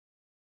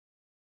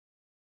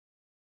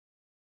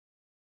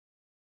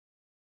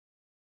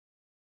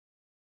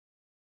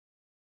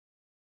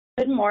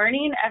Good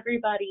morning,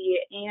 everybody,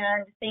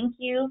 and thank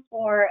you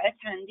for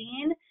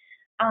attending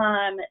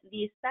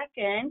the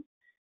second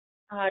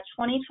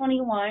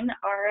 2021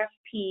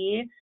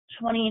 RFP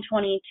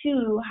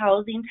 2022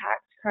 Housing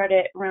Tax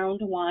Credit Round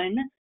 1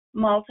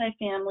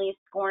 Multifamily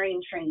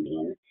Scoring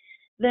Training.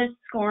 This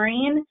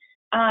scoring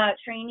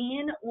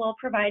training will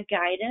provide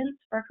guidance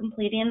for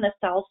completing the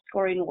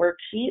self-scoring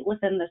worksheet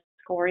within the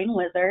Scoring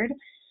Wizard.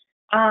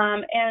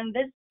 And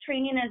this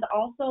training is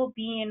also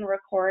being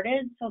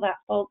recorded so that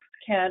folks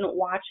can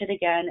watch it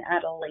again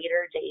at a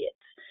later date.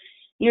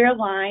 Your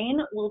line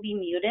will be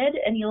muted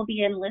and you'll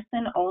be in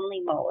listen-only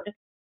mode.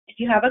 If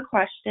you have a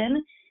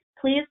question,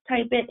 please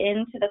type it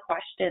into the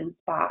questions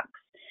box.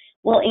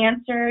 We'll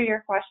answer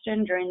your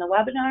question during the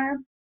webinar,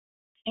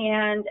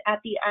 and at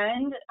the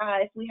end,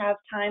 if we have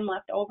time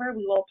left over,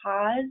 we will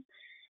pause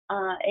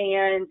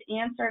and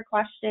answer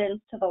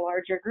questions to the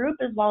larger group,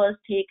 as well as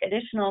take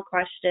additional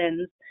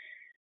questions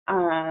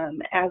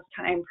as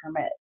time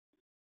permits.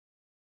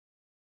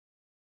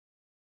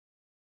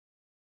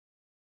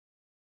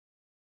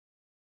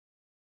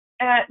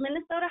 At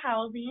Minnesota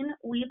Housing,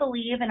 we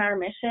believe in our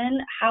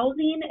mission.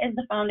 Housing is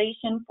the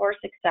foundation for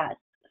success.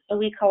 So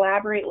we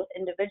collaborate with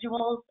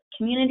individuals,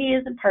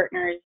 communities, and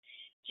partners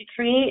to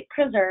create,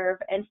 preserve,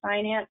 and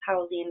finance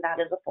housing that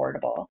is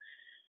affordable.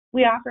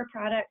 We offer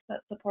products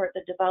that support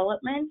the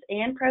development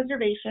and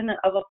preservation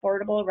of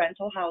affordable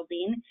rental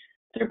housing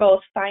through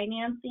both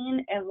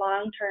financing and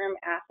long-term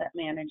asset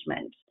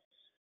management.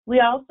 We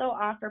also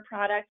offer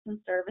products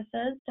and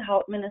services to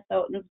help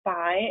Minnesotans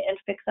buy and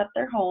fix up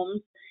their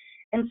homes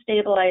and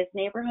stabilize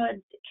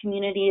neighborhoods,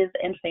 communities,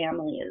 and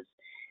families.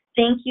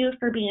 Thank you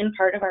for being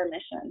part of our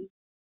mission.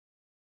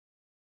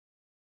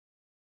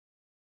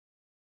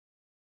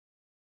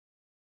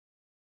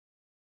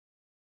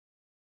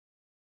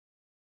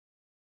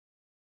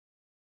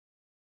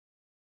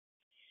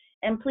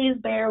 And please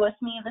bear with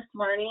me this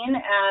morning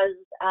as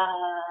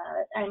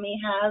I may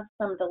have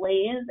some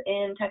delays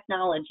in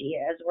technology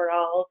as we're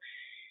all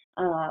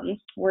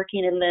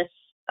working in this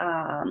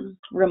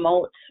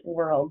remote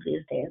world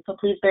these days. So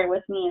please bear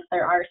with me if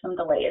there are some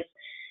delays.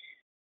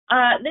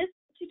 This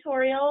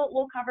tutorial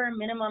will cover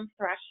minimum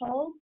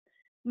thresholds,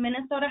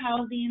 Minnesota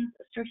Housing's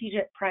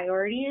strategic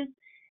priorities,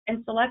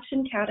 and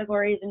selection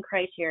categories and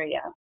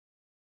criteria.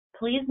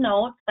 Please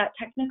note that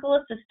technical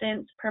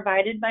assistance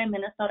provided by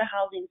Minnesota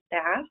Housing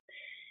staff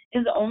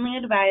is only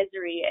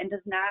advisory and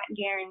does not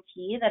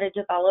guarantee that a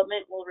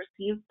development will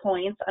receive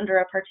points under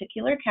a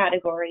particular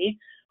category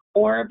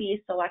or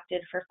be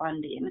selected for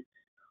funding.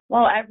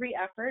 While every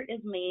effort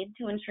is made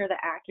to ensure the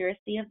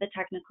accuracy of the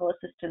technical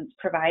assistance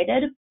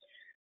provided,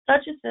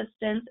 such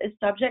assistance is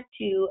subject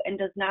to and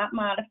does not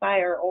modify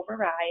or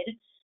override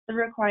the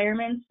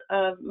requirements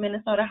of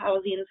Minnesota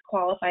Housing's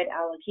Qualified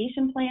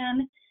Allocation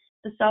Plan,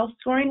 the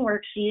self-scoring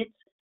worksheets,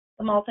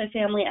 the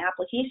multifamily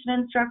application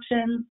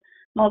instructions,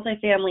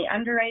 multifamily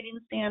underwriting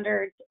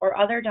standards, or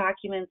other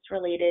documents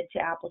related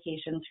to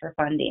applications for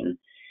funding.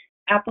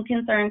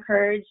 Applicants are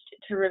encouraged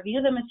to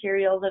review the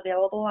materials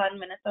available on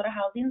Minnesota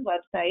Housing's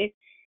website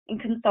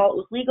and consult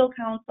with legal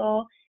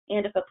counsel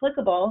and, if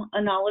applicable,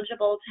 a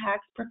knowledgeable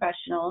tax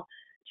professional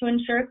to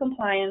ensure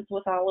compliance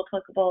with all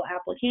applicable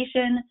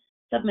application,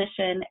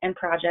 submission, and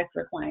project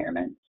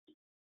requirements.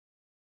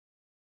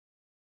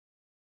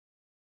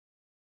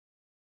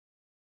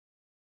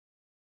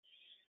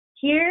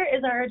 Here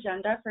is our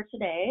agenda for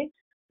today.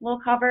 We'll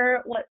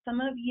cover what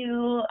some of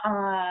you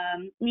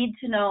need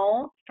to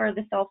know for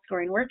the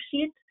self-scoring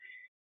worksheet.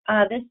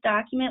 This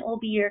document will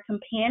be your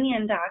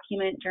companion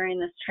document during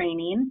this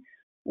training.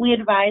 We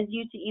advise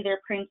you to either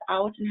print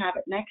out and have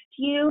it next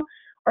to you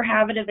or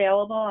have it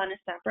available on a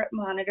separate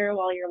monitor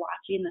while you're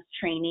watching this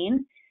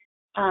training.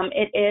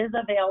 It is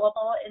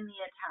available in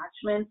the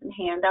attachments and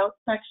handouts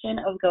section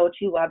of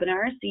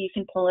GoToWebinar, so you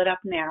can pull it up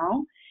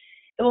now.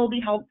 It will be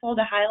helpful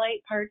to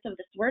highlight parts of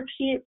this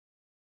worksheet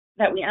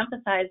that we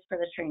emphasize for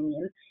the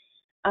training.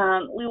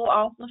 We will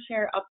also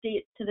share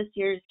updates to this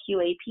year's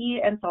QAP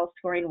and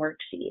self-scoring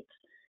worksheets.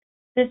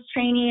 This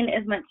training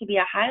is meant to be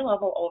a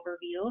high-level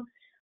overview.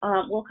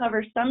 We'll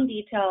cover some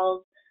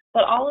details,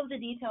 but all of the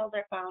details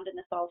are found in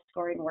the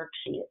self-scoring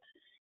worksheet.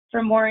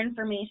 For more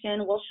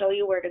information, we'll show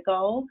you where to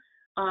go,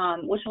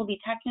 which will be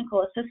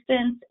technical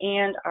assistance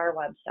and our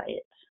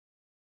website.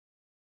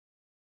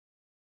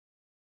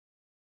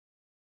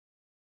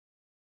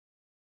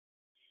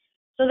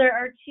 So there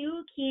are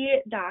two key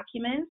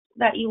documents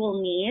that you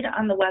will need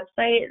on the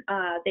website.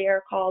 They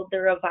are called the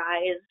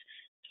revised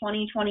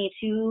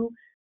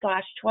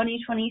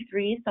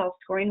 2022/2023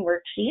 self-scoring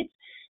worksheet.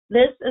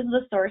 This is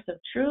the source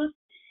of truth,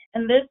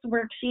 and this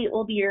worksheet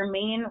will be your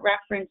main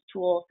reference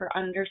tool for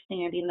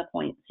understanding the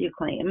points you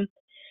claim.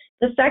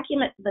 The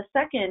second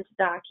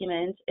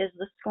document is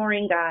the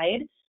scoring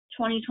guide,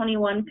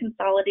 2021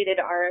 Consolidated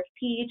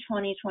RFP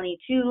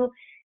 2022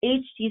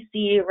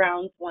 HTC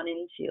Rounds 1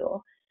 and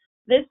 2.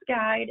 This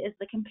guide is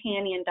the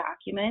companion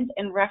document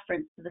and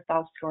reference to the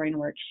self-scoring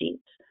worksheet.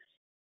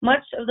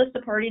 Much of the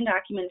supporting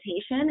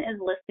documentation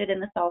is listed in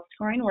the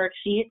self-scoring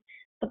worksheet,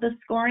 but the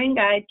scoring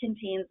guide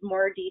contains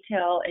more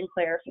detail and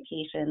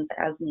clarifications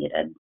as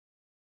needed.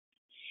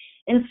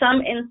 In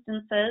some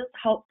instances,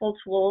 helpful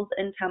tools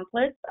and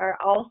templates are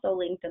also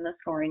linked in the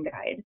scoring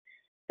guide.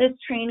 This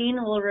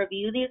training will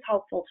review these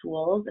helpful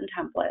tools and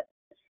templates.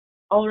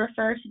 I'll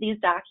refer to these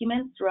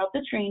documents throughout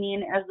the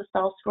training as the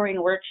self-scoring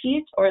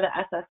worksheet, or the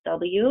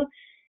SSW,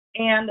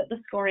 and the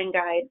scoring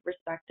guide,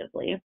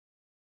 respectively.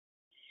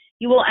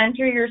 You will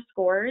enter your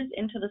scores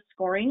into the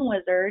scoring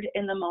wizard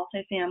in the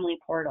multifamily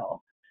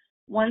portal.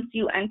 Once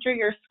you enter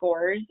your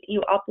scores,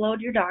 you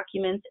upload your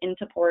documents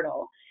into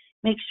portal.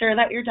 Make sure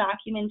that your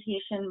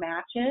documentation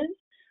matches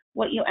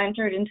what you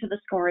entered into the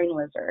scoring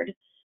wizard.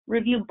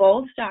 Review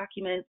both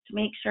documents to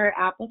make sure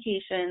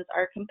applications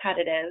are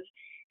competitive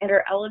and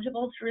are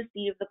eligible to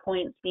receive the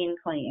points being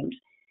claimed.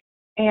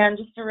 And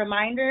just a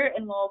reminder,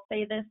 and we'll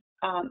say this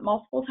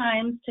multiple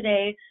times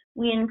today,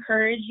 we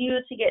encourage you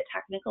to get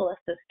technical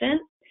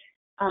assistance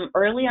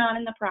early on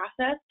in the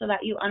process so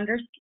that you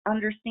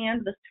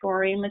understand the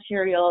scoring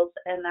materials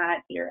and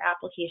that your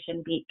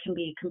application can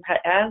be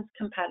as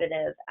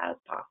competitive as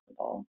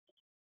possible.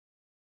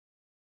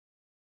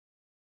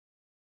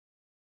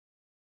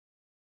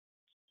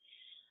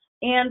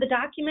 And the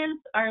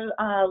documents are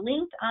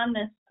linked on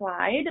this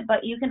slide,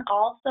 but you can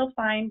also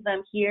find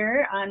them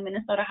here on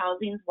Minnesota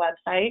Housing's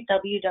website,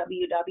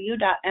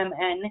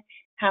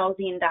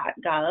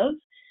 www.mnhousing.gov.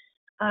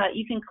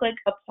 You can click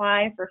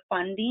Apply for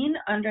Funding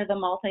under the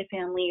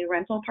Multifamily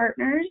Rental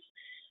Partners,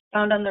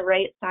 found on the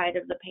right side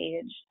of the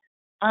page.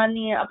 On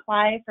the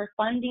Apply for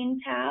Funding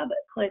tab,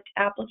 click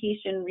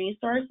Application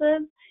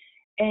Resources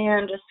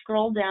and just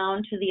scroll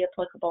down to the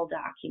applicable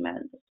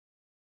documents.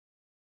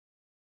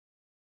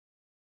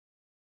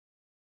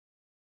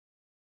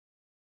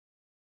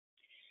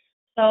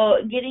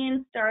 So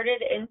getting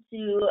started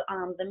into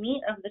the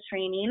meat of the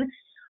training,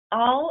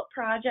 all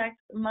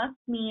projects must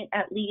meet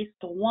at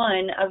least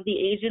one of the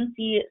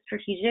agency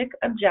strategic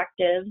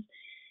objectives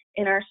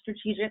in our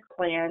strategic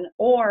plan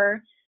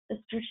or the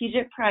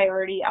strategic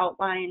priority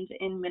outlined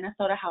in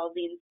Minnesota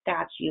Housing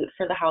statute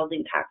for the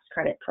Housing Tax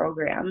Credit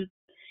Program.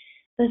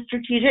 The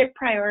strategic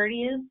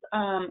priorities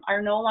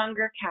are no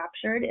longer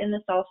captured in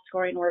the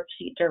self-scoring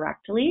worksheet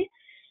directly.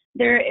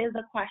 There is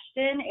a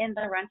question in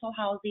the rental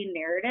housing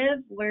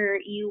narrative where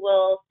you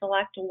will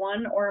select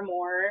one or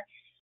more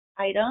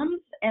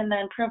items and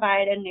then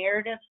provide a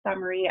narrative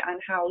summary on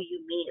how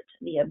you meet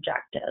the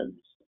objectives.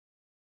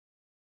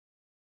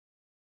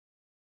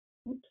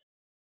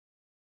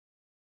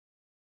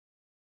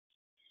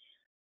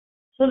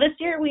 So this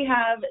year we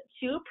have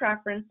two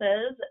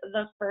preferences.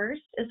 The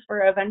first is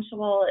for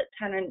eventual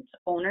tenant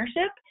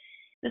ownership.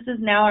 This is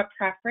now a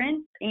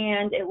preference,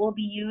 and it will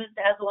be used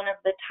as one of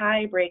the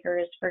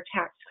tiebreakers for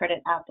tax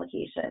credit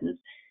applications.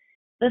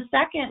 The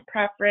second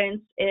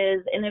preference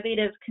is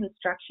innovative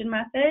construction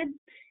methods,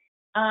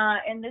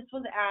 and this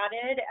was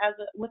added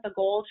with a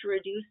goal to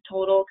reduce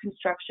total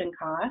construction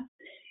costs.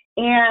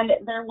 And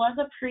there was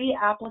a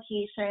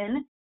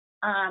pre-application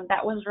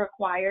that was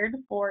required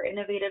for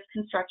innovative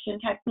construction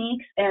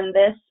techniques, and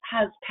this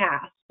has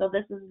passed. So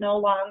this is no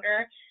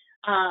longer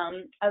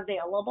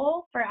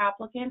available for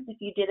applicants if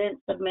you didn't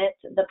submit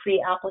the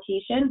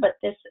pre-application, but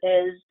this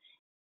is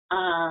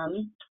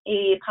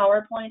a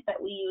PowerPoint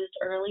that we used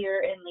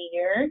earlier in the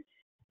year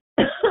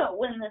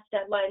when this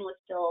deadline was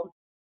still,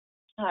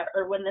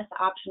 or when this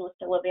option was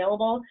still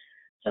available.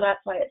 So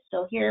that's why it's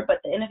still here,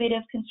 but the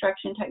innovative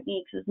construction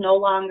techniques is no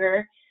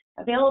longer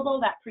available.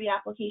 That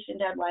pre-application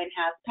deadline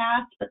has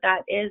passed, but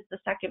that is the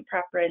second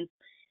preference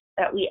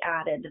that we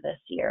added this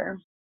year.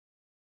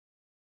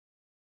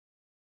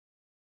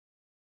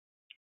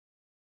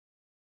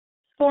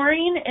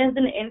 Scoring is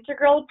an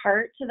integral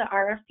part to the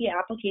RFP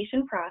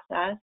application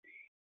process,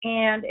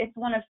 and it's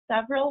one of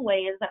several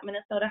ways that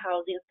Minnesota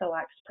Housing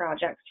selects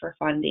projects for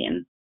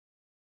funding.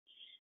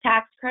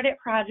 Tax credit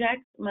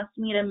projects must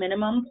meet a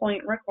minimum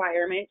point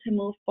requirement to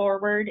move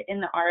forward in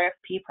the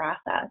RFP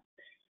process.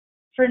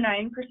 For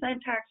 9%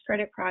 tax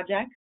credit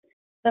projects,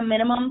 the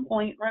minimum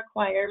point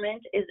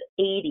requirement is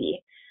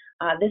 80.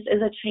 This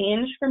is a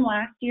change from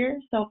last year,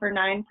 so for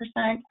 9%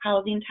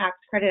 housing tax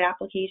credit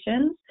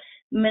applications,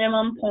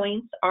 minimum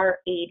points are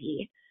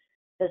 80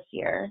 this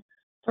year.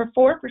 For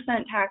 4%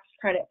 tax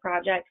credit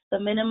projects,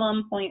 the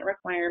minimum point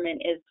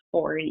requirement is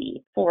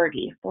 40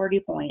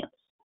 points.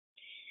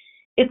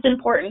 It's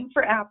important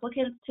for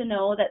applicants to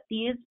know that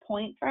these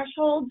point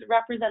thresholds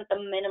represent the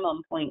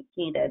minimum points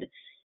needed.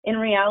 In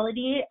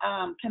reality,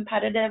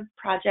 competitive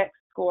projects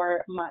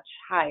score much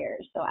higher.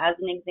 So as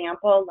an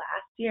example,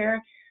 last year,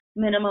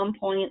 minimum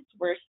points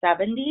were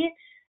 70,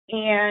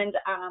 and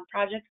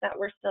projects that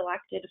were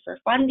selected for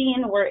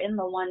funding were in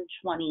the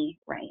 120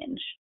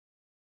 range.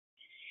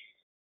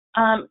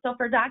 So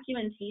for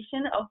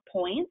documentation of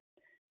points,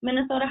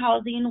 Minnesota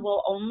Housing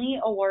will only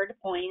award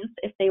points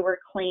if they were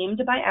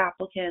claimed by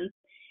applicants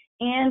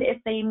and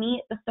if they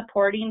meet the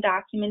supporting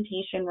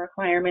documentation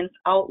requirements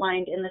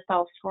outlined in the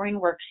self-scoring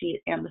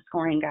worksheet and the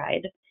scoring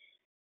guide.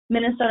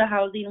 Minnesota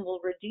Housing will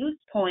reduce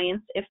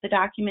points if the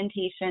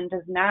documentation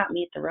does not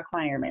meet the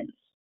requirements.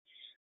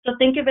 So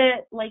think of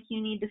it like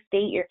you need to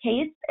state your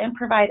case and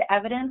provide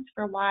evidence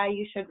for why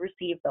you should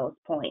receive those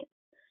points.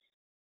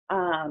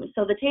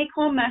 So the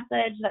take-home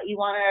message that you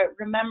want to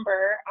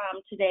remember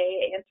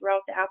today and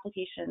throughout the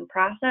application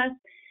process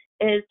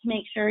is to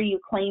make sure you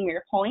claim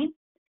your points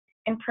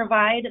and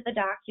provide the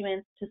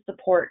documents to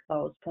support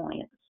those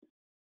points.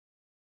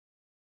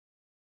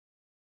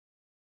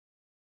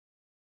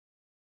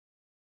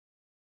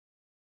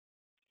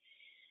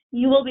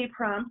 You will be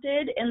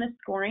prompted in the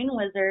scoring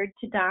wizard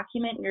to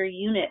document your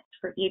units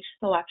for each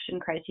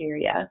selection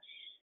criteria.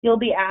 You'll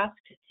be asked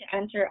to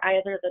enter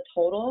either the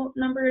total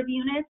number of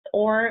units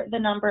or the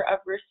number of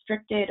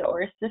restricted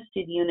or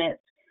assisted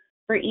units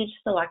for each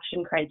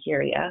selection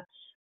criteria.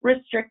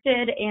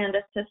 Restricted and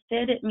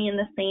assisted mean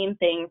the same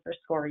thing for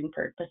scoring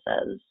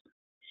purposes.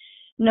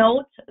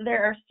 Note,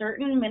 there are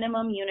certain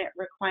minimum unit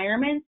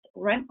requirements,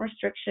 rent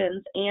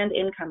restrictions, and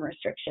income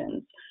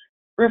restrictions.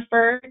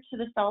 Refer to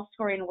the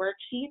self-scoring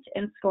worksheet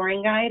and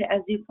scoring guide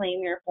as you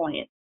claim your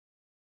points.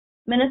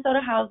 Minnesota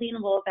Housing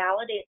will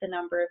validate the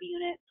number of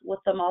units with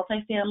the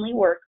multifamily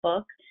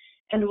workbook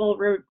and will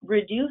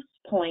reduce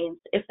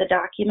points if the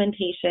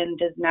documentation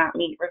does not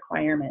meet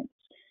requirements.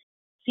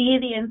 See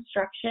the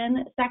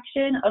instruction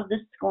section of the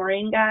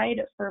scoring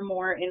guide for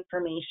more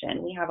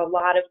information. We have a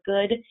lot of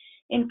good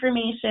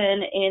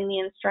information in the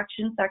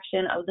instruction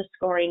section of the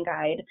scoring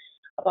guide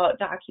about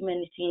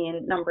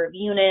documenting number of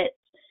units,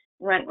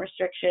 rent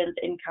restrictions,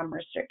 income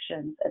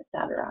restrictions,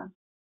 etc.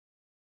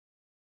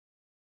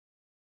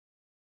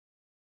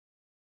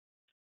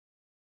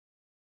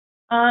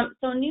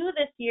 So new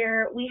this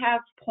year, we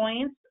have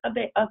points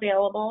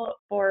available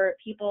for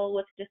people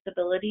with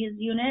disabilities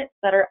units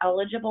that are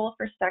eligible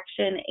for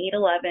Section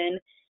 811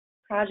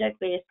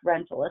 project-based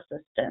rental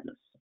assistance.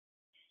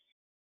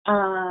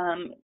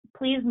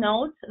 Please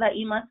note that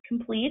you must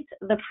complete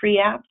the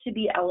pre-app to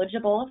be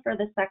eligible for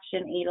the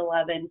Section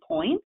 811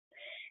 points,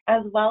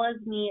 as well as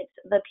meet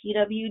the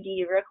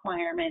PWD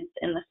requirements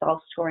in the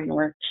self-scoring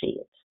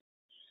worksheet.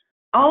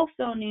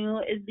 Also new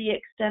is the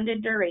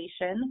extended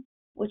duration,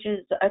 which is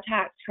a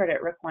tax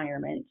credit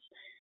requirement.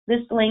 This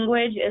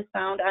language is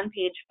found on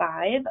page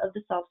 5 of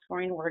the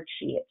self-scoring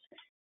worksheet.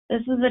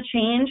 This is a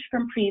change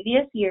from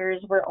previous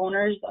years where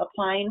owners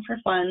applying for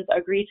funds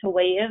agree to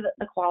waive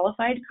the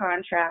qualified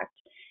contract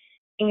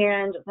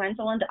and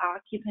rental and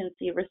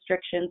occupancy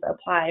restrictions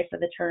apply for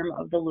the term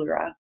of the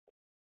LURA.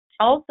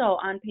 Also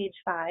on page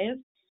 5,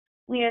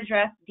 we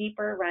address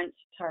deeper rent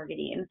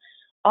targeting.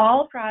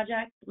 All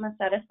projects must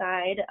set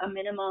aside a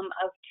minimum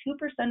of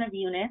 2% of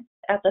units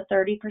at the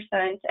 30%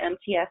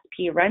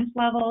 MTSP rent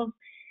levels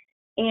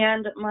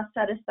and must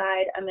set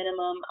aside a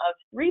minimum of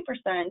 3%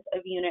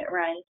 of unit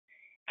rent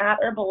at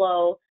or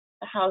below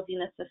the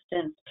housing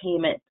assistance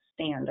payment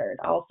standard,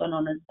 also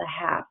known as the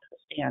HAP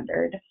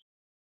standard.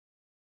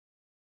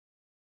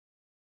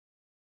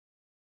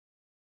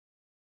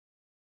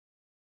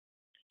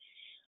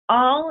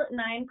 All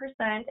 9%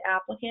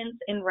 applicants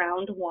in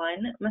round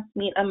 1 must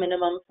meet a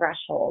minimum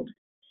threshold.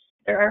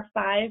 There are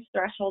 5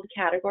 threshold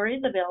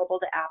categories available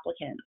to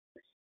applicants: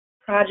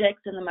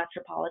 projects in the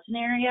metropolitan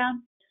area,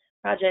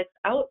 projects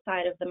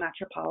outside of the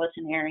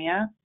metropolitan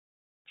area,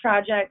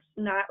 projects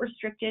not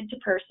restricted to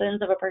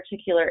persons of a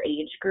particular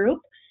age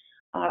group,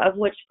 of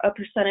which a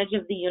percentage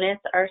of the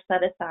units are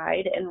set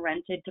aside and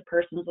rented to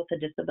persons with a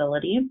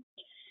disability,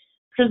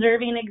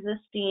 preserving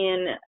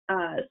existing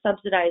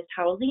subsidized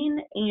housing,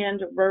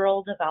 and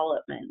rural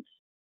development.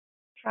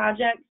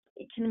 Projects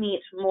can meet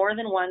more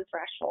than one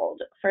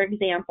threshold. For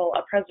example,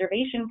 a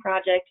preservation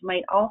project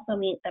might also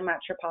meet the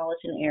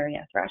metropolitan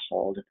area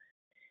threshold.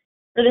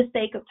 For the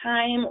sake of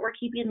time, we're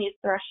keeping these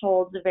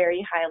thresholds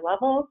very high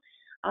level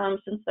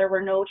since there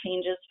were no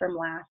changes from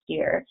last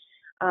year.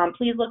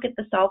 Please look at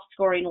the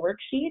self-scoring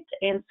worksheet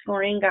and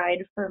scoring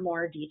guide for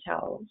more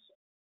details.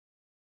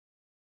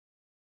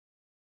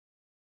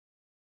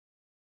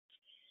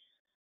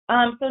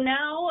 So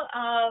now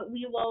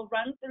we will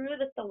run through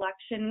the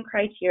selection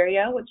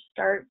criteria, which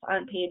starts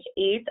on page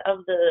 8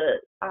 of the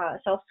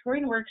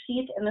self-scoring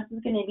worksheet, and this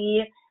is going to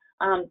be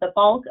the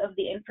bulk of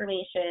the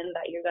information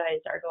that you guys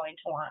are going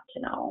to want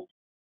to know.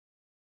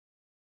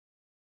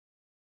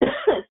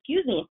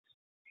 Excuse me.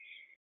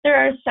 There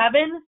are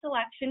 7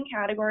 selection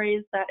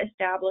categories that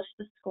establish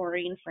the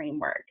scoring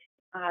framework.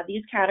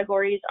 These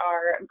categories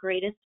are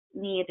greatest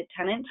need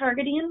tenant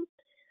targeting,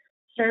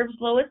 serves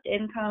lowest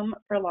income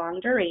for long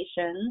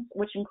durations,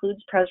 which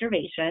includes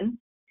preservation,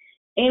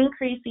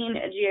 increasing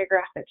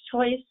geographic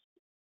choice,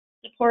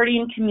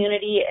 supporting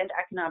community and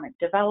economic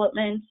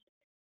development,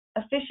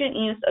 efficient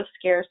use of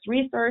scarce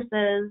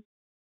resources,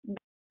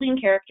 building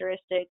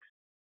characteristics,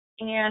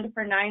 and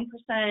for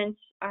 9%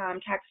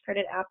 tax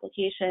credit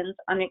applications,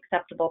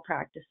 unacceptable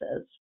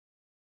practices.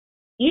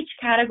 Each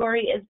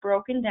category is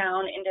broken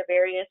down into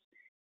various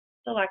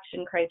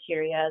selection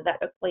criteria that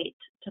equate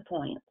to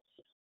points.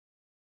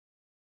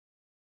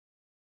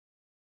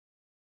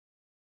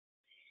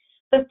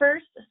 The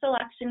first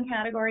selection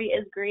category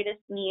is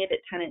greatest need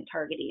tenant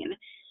targeting.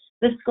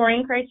 The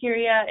scoring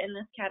criteria in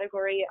this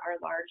category are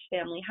large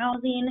family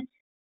housing,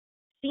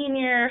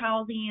 senior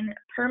housing,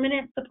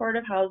 permanent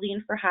supportive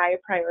housing for high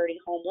priority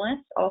homeless,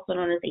 also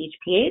known as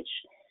HPH.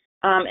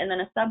 And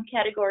then a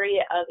subcategory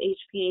of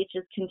HPH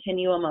is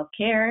continuum of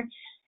care.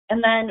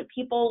 And then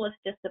people with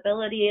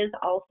disabilities,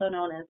 also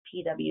known as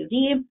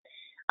PWD.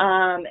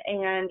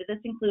 And this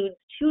includes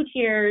 2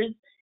 tiers,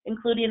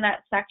 including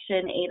that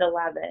Section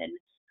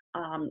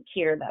 811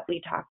 tier that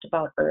we talked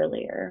about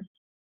earlier.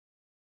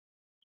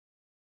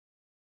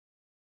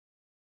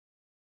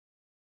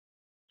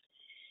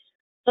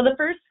 So the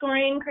first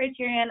scoring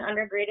criterion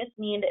under greatest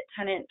need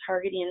tenant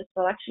targeting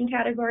selection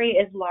category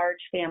is large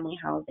family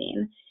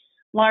housing.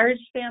 Large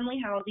family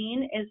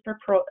housing is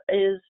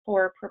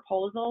for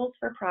proposals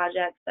for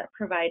projects that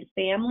provide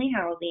family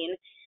housing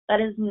that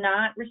is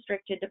not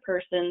restricted to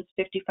persons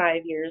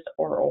 55 years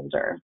or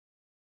older.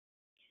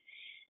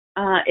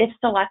 If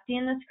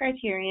selecting this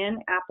criterion,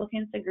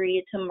 applicants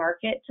agree to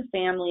market to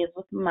families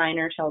with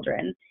minor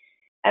children.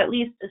 At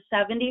least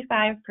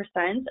 75%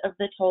 of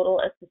the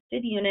total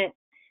assisted units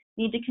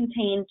need to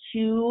contain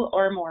 2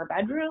 or more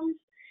bedrooms,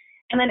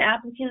 and then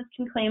applicants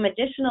can claim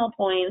additional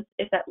points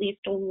if at least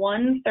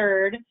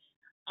 1/3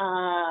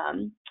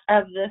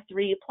 of the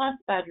 3+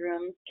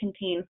 bedrooms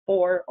contain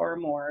 4 or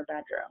more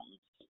bedrooms.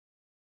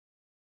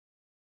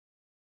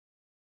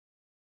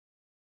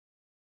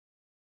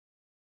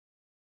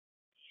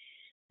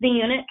 The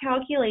unit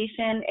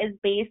calculation is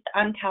based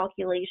on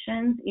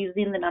calculations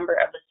using the number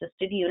of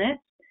assisted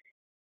units.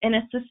 An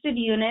assisted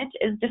unit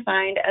is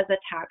defined as a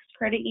tax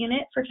credit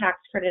unit for tax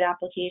credit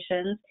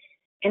applications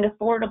and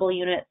affordable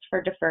units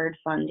for deferred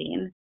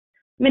funding.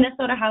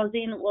 Minnesota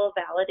Housing will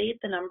validate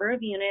the number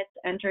of units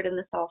entered in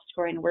the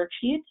self-scoring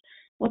worksheet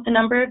with the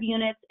number of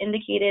units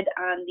indicated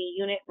on the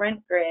unit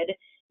rent grid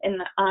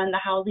and on the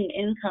housing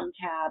income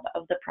tab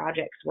of the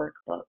project's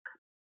workbook.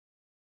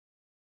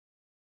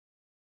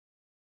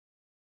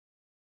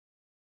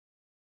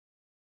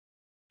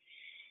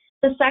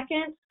 The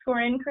second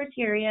scoring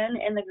criterion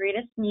in the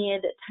greatest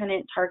need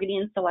tenant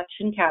targeting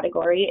selection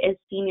category is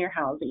senior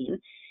housing,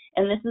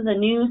 and this is a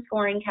new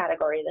scoring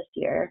category this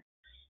year.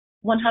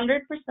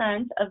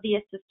 100% of the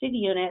assisted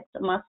units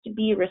must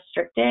be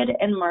restricted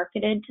and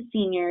marketed to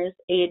seniors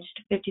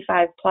aged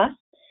 55+,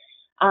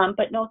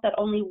 but note that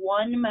only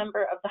one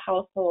member of the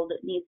household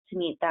needs to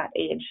meet that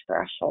age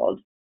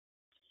threshold.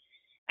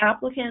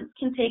 Applicants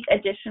can take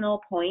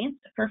additional points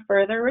for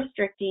further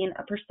restricting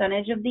a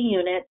percentage of the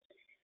units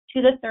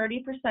to the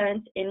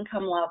 30%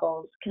 income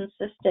levels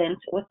consistent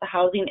with the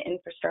Housing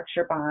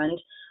Infrastructure Bond,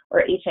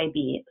 or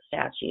HIB,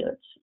 statute.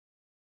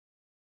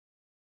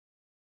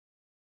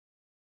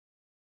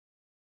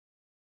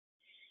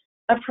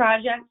 A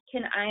project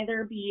can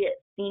either be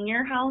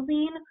senior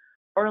housing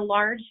or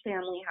large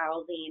family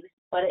housing,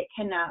 but it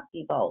cannot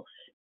be both.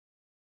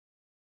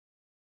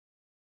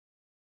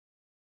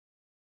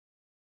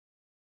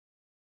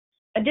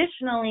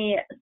 Additionally,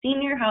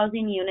 senior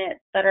housing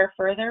units that are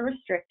further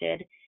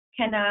restricted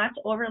cannot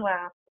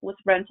overlap with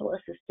rental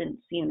assistance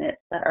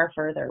units that are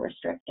further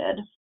restricted.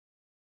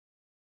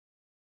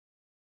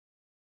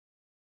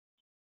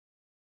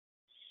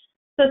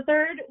 The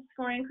third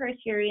scoring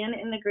criterion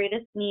in the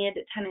greatest need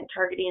tenant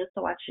targeting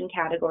selection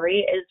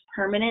category is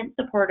permanent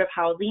supportive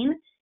housing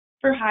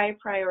for high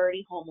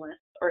priority homeless,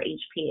 or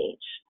HPH.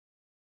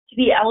 To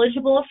be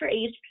eligible for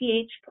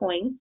HPH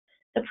points,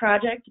 the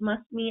project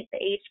must meet the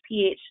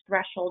HPH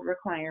threshold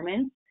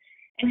requirements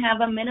and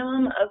have a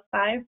minimum of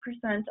 5%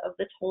 of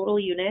the total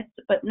units,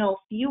 but no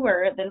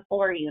fewer than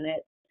 4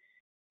 units,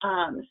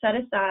 set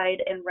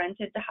aside and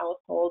rented to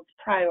households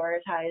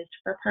prioritized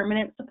for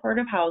permanent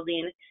supportive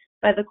housing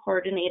by the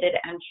coordinated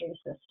entry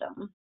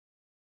system.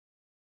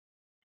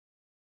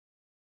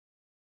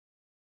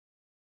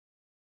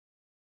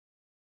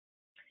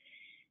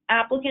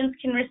 Applicants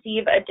can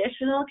receive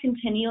additional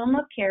continuum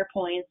of care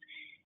points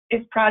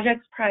if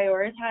projects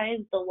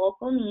prioritize the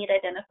local need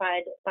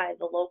identified by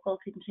the local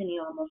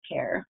continuum of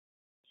care.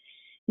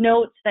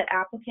 Note that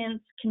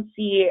applicants can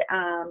see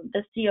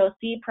the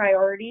COC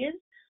priorities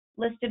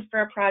listed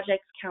for a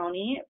project's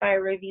county by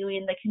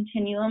reviewing the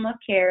continuum of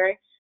care,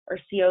 or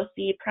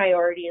COC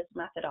priorities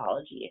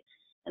methodology,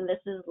 and this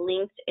is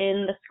linked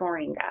in the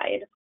scoring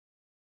guide.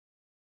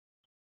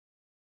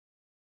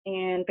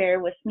 And bear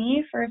with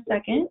me for a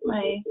second,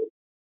 my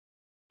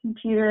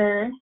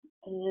computer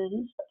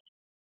is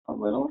a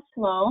little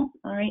slow.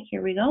 All right,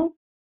 here we go.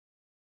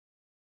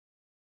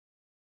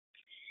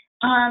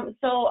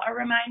 So a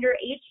reminder,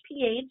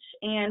 HPH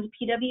and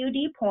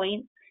PWD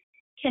points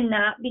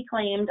cannot be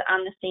claimed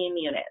on the same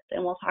units,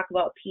 and we'll talk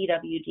about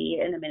PWD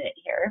in a minute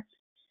here.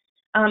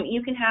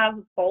 You can have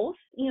both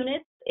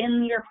units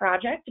in your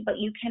project, but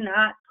you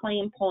cannot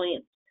claim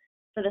points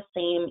for the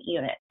same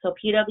unit. So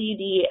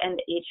PWD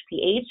and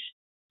HPH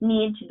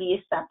need to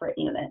be separate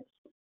units.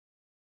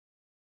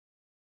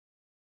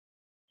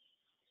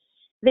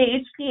 The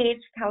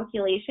HPH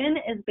calculation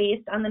is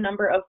based on the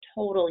number of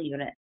total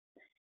units.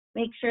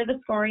 Make sure the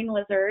scoring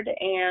wizard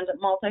and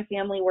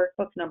multifamily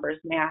workbook numbers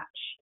match.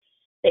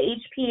 The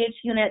HPH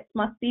units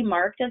must be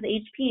marked as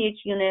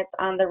HPH units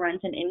on the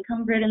rent and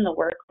income grid in the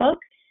workbook,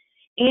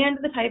 and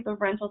the type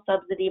of rental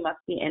subsidy must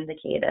be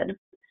indicated.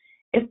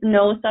 If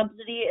no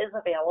subsidy is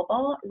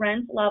available,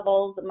 rent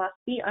levels must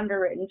be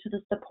underwritten to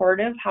the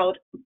supportive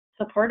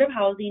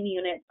housing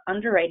units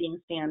underwriting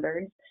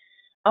standards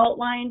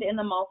outlined in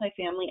the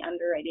multifamily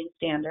underwriting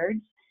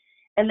standards,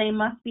 and they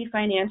must be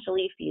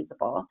financially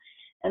feasible.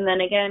 And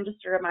then again,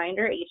 just a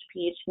reminder,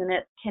 HPH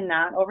units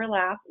cannot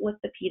overlap with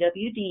the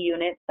PWD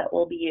units that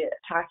we'll be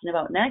talking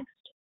about next.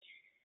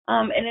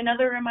 And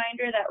another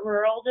reminder that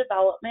rural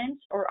development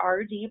or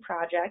RD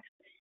projects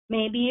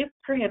may be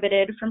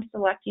prohibited from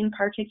selecting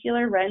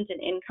particular rent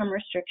and income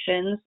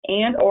restrictions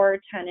and or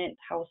tenant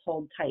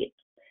household types.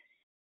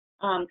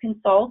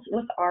 Consult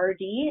with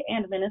RD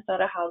and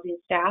Minnesota Housing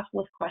staff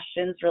with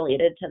questions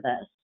related to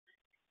this.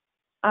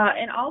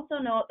 And also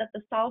note that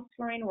the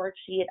self-scoring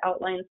worksheet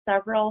outlines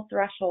several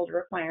threshold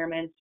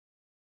requirements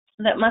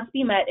that must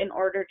be met in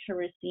order to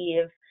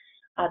receive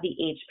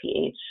the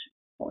HPH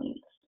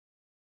points.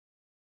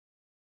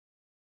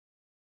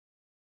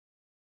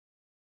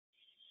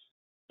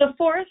 The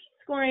fourth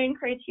scoring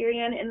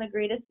criterion in the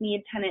greatest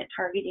need tenant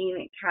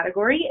targeting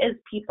category is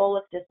people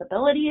with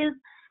disabilities,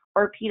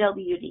 or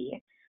PWD.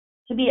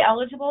 To be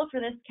eligible for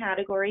this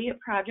category,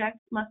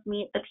 projects must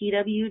meet the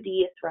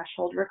PWD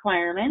threshold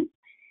requirements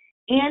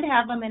and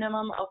have a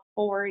minimum of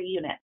 4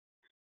 units.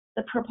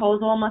 The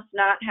proposal must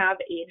not have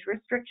age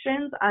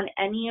restrictions on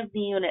any of the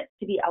units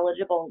to be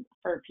eligible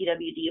for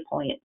PWD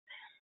points.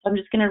 So I'm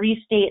just going to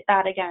restate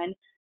that again.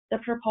 The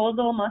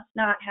proposal must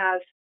not have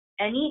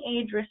any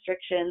age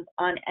restrictions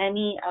on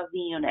any of the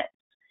units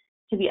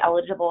to be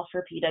eligible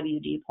for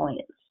PWD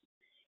points.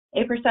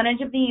 A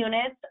percentage of the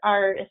units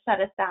are set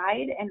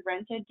aside and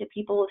rented to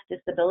people with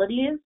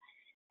disabilities,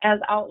 as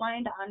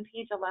outlined on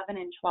page 11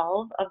 and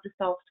 12 of the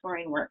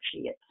self-scoring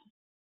worksheet.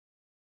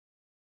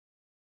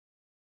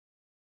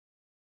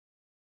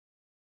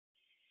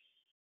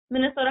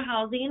 Minnesota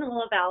Housing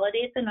will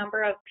validate the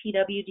number of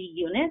PWD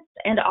units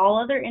and all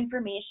other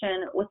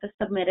information with the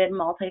submitted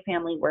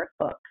multifamily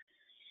workbook.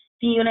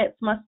 The units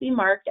must be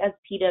marked as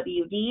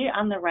PWD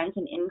on the rent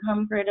and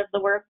income grid of the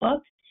workbook,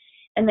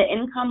 and the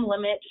income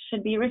limit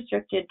should be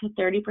restricted to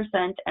 30%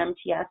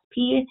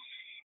 MTSP,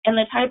 and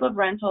the type of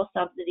rental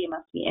subsidy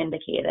must be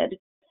indicated.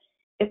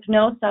 If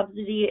no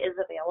subsidy is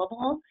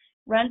available,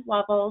 rent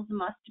levels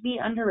must be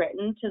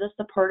underwritten to the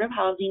supportive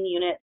housing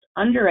unit's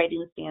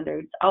underwriting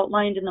standards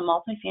outlined in the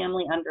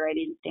multifamily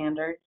underwriting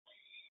standards,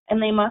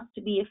 and they must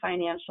be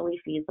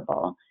financially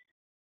feasible.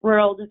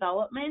 Rural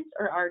development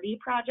or RD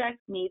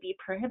projects may be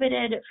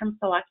prohibited from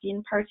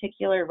selecting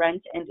particular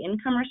rent and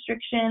income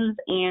restrictions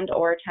and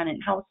or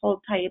tenant household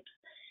types.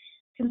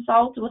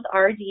 Consult with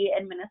RD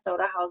and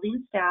Minnesota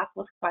Housing staff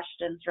with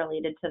questions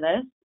related to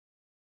this.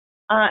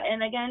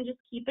 And again, just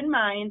keep in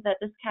mind that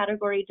this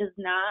category does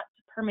not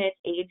permit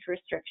age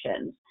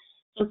restrictions.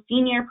 So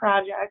senior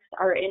projects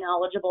are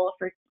ineligible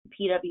for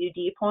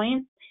PWD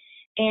points,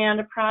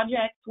 and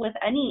projects with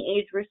any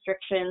age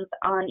restrictions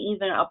on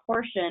even a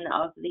portion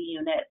of the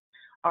unit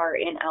are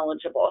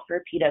ineligible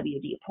for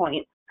PWD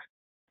points.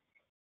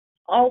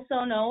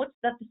 Also note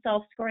that the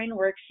self-scoring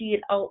worksheet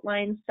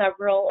outlines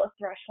several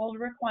threshold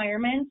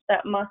requirements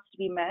that must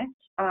be met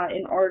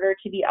in order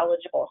to be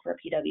eligible for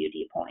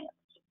PWD points.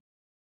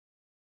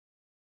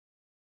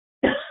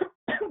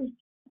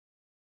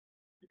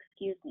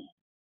 Excuse me.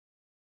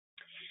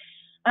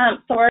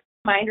 So our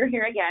reminder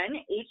here again,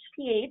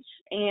 HPH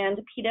and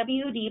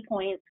PWD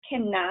points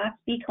cannot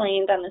be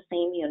claimed on the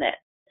same unit.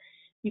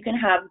 You can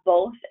have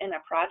both in a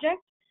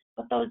project,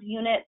 but those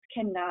units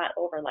cannot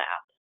overlap.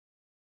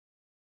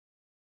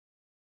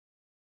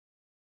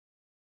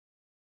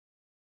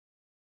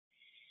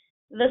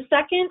 The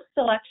second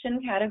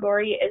selection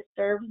category is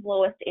serves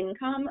lowest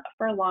income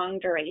for long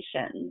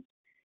durations.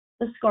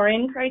 The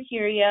scoring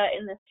criteria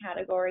in this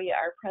category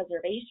are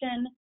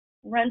preservation,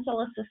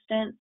 rental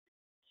assistance,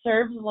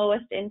 serves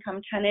lowest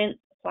income tenants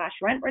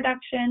 / rent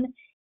reduction,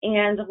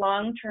 and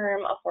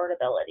long-term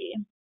affordability.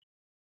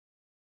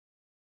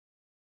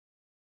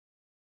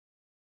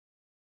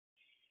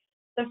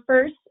 The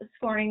first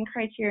scoring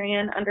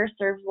criterion under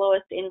serves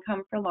lowest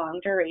income for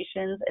long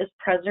durations is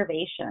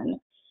preservation.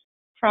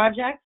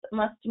 Projects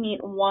must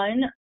meet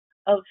one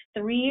of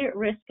 3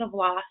 risk of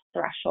loss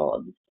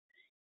thresholds.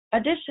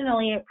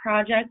 Additionally,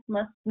 projects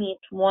must meet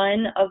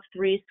one of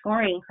 3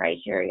 scoring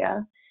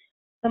criteria.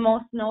 The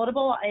most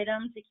notable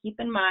item to keep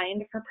in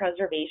mind for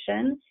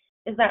preservation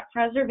is that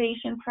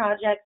preservation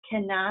projects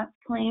cannot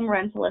claim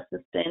rental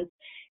assistance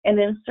and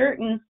in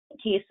certain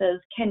cases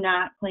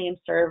cannot claim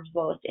serves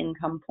lowest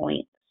income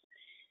points.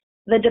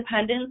 The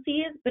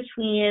dependencies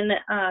between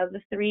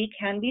the 3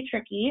 can be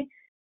tricky.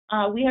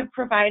 We have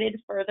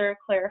provided further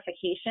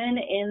clarification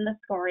in the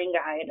scoring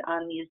guide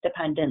on these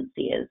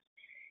dependencies.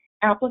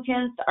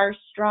 Applicants are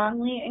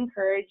strongly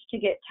encouraged to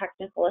get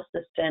technical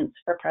assistance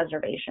for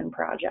preservation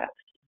projects.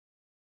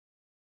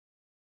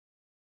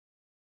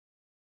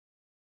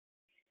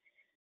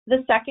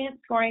 The second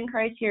scoring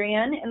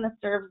criterion in the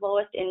serves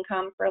lowest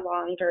income for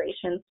long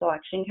duration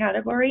selection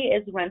category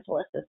is rental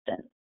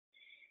assistance.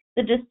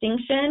 The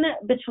distinction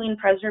between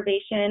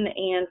preservation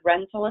and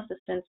rental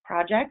assistance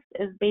projects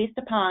is based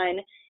upon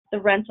the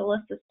rental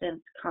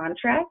assistance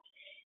contract,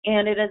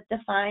 and it is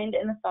defined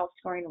in the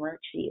self-scoring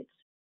worksheet.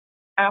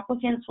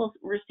 Applicants will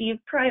receive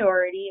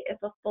priority if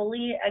a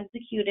fully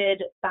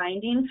executed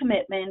binding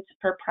commitment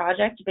for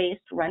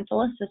project-based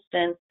rental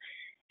assistance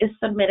is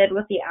submitted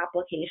with the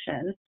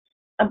application.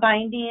 A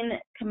binding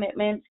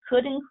commitment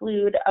could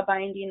include a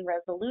binding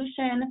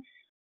resolution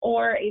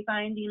or a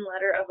binding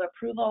letter of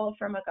approval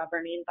from a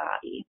governing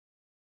body.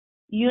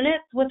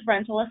 Units with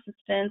rental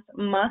assistance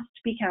must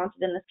be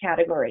counted in this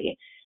category.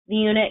 The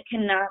unit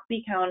cannot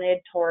be counted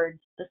towards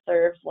the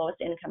serves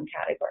lowest income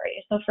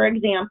category. So for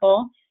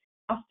example,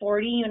 a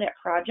 40-unit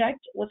project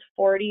with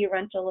 40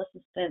 rental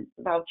assistance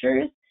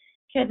vouchers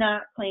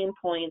cannot claim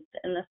points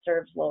in the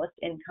serves lowest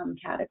income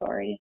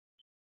category.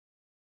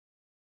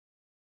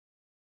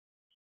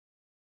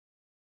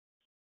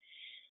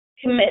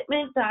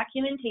 Commitment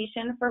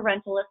documentation for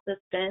rental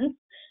assistance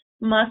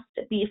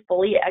must be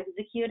fully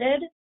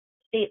executed,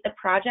 state the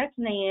project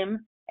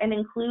name, and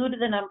include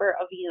the number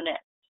of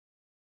units.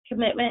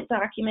 Commitment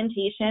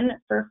documentation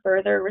for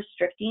further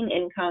restricting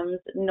incomes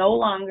no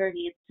longer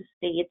needs to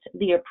state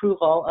the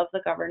approval of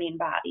the governing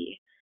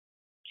body.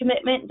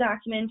 Commitment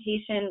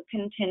documentation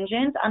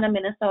contingent on a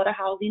Minnesota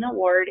Housing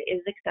Award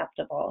is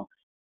acceptable.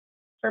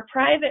 For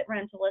private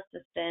rental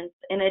assistance,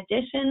 in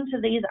addition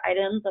to these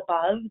items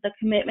above, the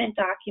commitment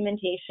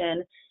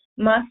documentation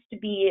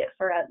must be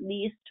for at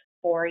least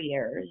 4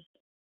 years.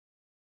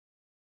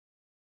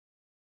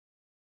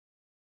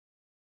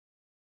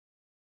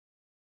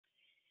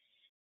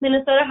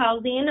 Minnesota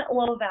Housing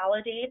will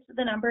validate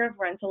the number of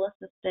rental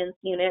assistance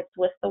units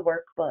with the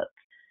workbook.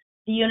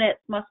 The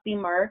units must be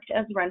marked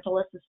as rental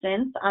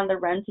assistance on the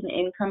rent and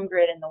income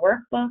grid in the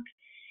workbook,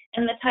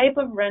 and the type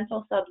of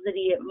rental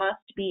subsidy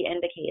must be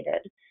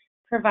indicated.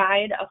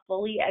 Provide a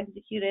fully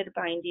executed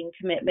binding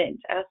commitment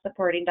as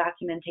supporting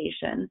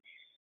documentation.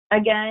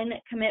 Again,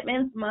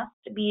 commitments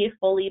must be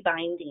fully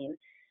binding.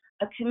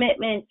 A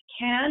commitment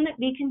can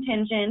be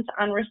contingent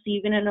on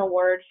receiving an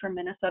award from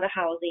Minnesota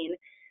Housing,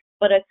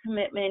 but a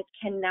commitment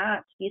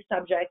cannot be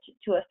subject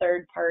to a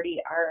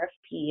third-party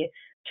RFP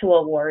to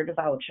award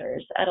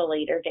vouchers at a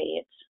later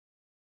date.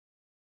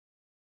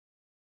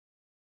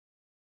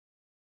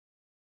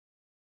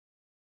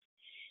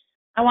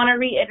 I want to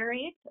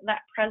reiterate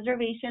that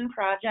preservation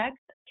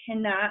projects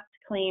cannot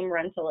claim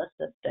rental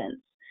assistance.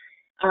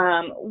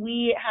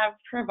 We have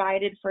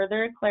provided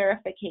further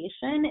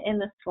clarification in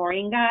the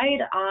scoring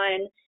guide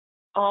on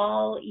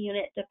all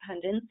unit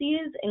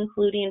dependencies,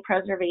 including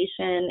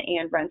preservation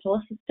and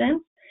rental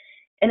assistance.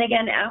 And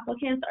again,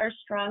 applicants are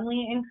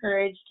strongly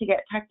encouraged to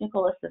get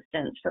technical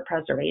assistance for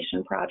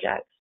preservation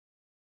projects.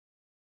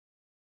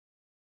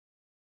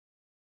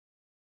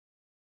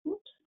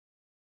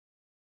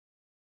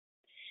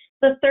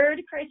 The third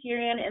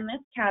criterion in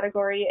this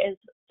category is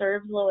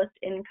serves lowest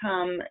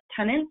income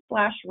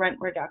tenant/rent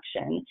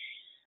reduction.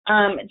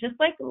 Just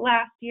like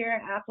last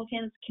year,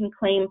 applicants can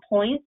claim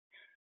points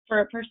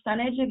for a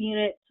percentage of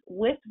units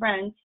with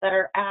rents that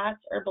are at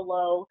or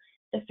below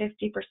the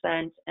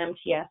 50%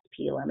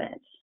 MTSP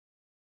limit.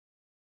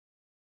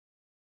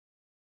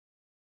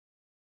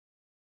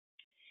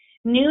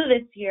 New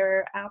this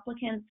year,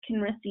 applicants can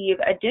receive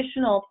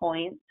additional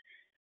points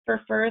for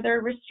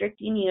further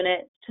restricting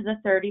units to the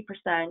 30%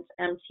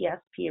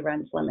 MTSP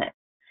rent limit.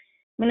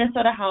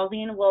 Minnesota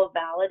Housing will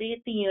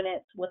validate the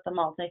units with the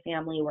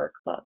multifamily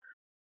workbook.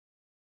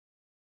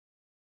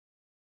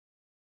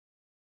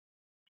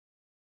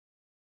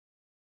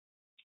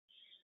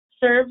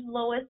 Serves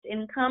lowest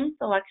income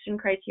selection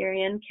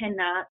criterion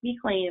cannot be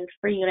claimed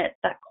for units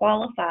that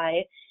qualify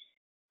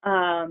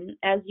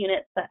as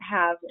units that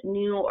have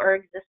new or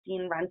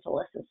existing rental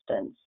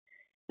assistance.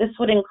 This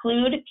would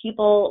include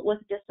people with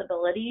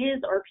disabilities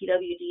or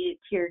PWD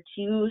Tier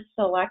 2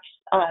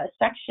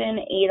 Section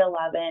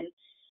 811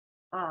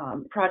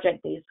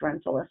 project-based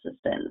rental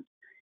assistance.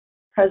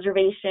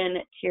 Preservation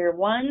Tier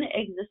 1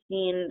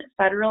 existing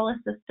federal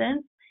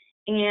assistance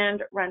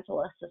and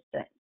rental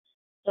assistance.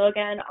 So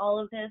again, all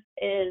of this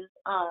is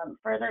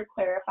further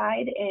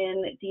clarified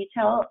in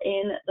detail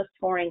in the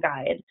scoring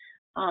guide,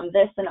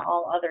 this and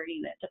all other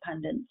unit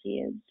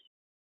dependencies.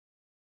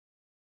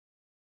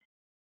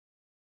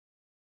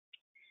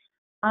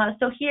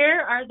 So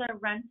here are the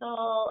rent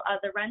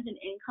and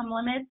income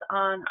limits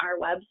on our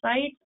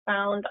website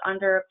found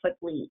under quick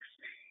links.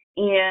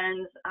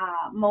 And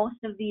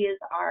most of these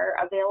are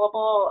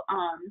available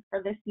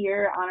for this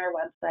year on our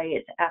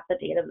website at the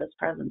date of this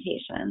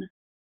presentation.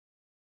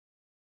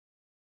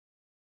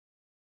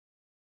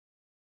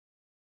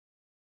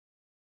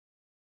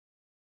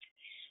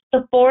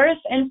 The fourth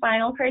and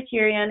final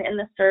criterion in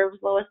the serves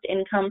lowest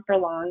income for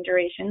long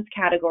durations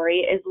category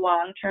is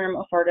long-term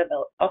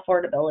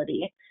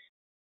affordability.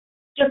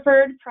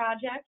 Deferred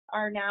projects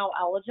are now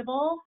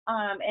eligible,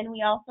 and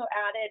we also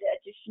added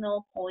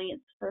additional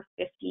points for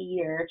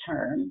 50-year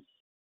terms.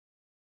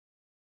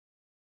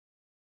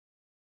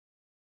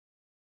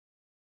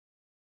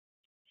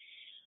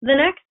 The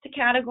next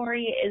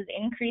category is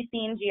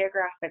increasing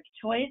geographic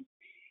choice.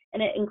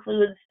 and it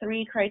includes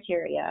 3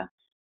 criteria.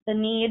 The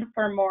need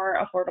for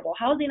more affordable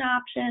housing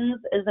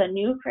options is a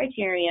new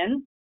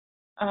criterion.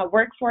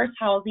 Workforce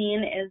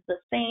housing is the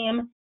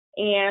same,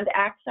 and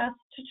access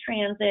to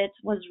transit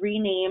was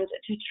renamed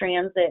to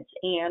transit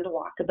and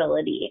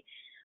walkability.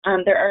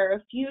 There are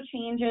a few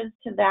changes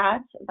to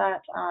that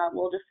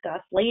we'll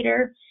discuss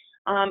later.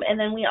 And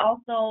then we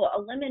also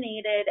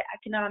eliminated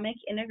economic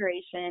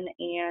integration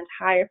and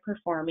high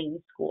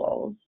performing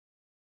schools.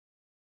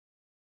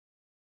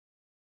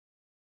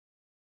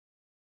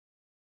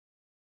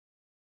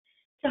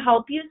 To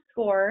help you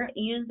score,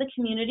 use the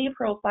Community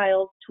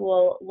Profiles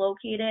tool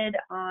located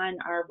on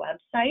our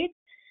website.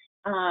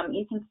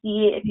 You can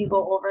see if you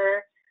go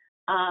over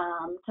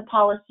to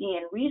Policy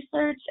and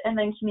Research and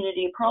then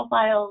Community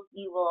Profiles,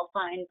 you will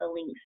find the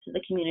links to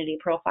the Community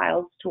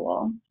Profiles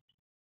tool.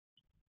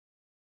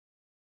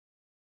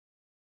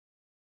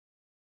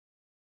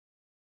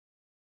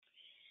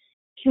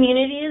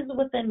 Communities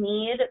with a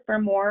need for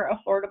more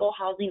affordable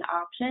housing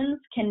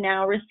options can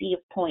now receive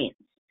points.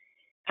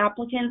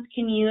 Applicants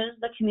can use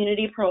the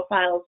Community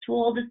Profiles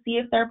tool to see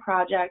if their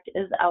project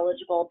is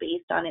eligible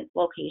based on its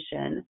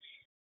location.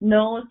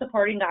 No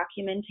supporting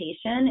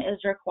documentation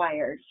is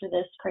required for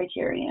this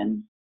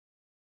criterion.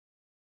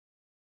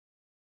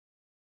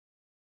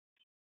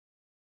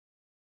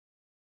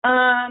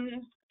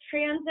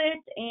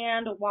 Transit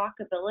and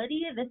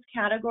walkability. This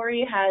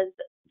category has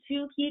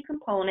 2 key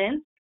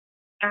components: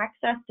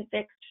 access to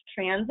fixed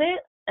transit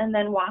and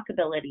then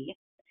walkability.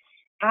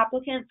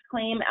 Applicants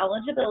claim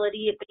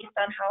eligibility based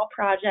on how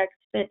projects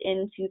fit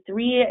into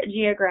 3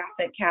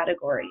 geographic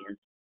categories: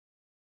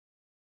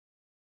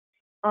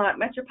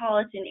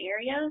 metropolitan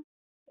areas,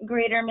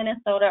 greater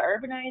Minnesota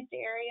urbanized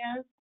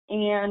areas,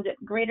 and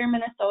greater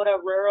Minnesota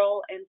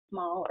rural and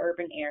small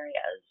urban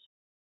areas.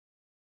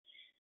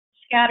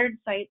 Scattered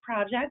site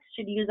projects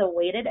should use a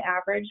weighted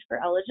average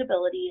for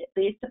eligibility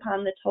based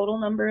upon the total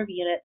number of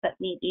units that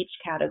meet each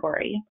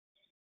category.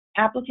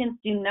 Applicants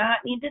do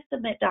not need to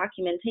submit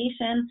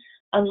documentation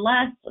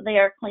unless they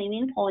are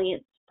claiming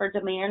points for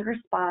demand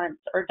response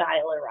or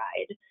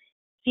dial-a-ride.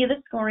 See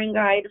the scoring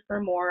guide for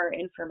more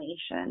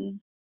information.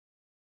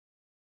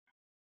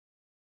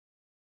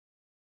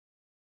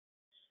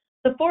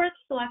 The 4th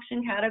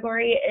selection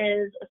category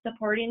is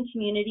supporting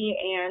community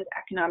and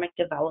economic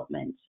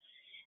development.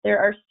 There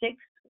are 6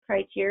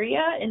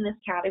 criteria in this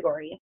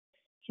category: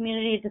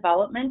 community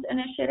development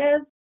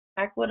initiative,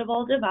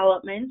 equitable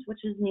development,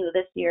 which is new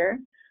this year,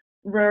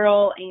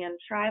 rural and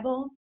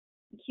tribal,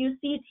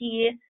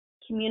 QCT,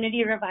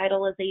 community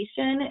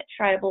revitalization,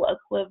 tribal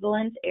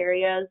equivalent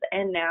areas,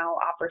 and now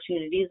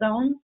opportunity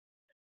zones,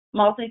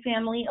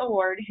 multifamily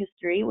award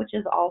history, which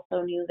is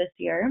also new this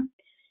year,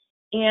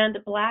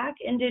 and Black,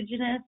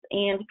 Indigenous,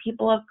 and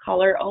people of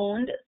color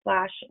owned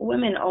 /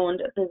 women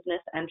owned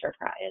business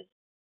enterprise.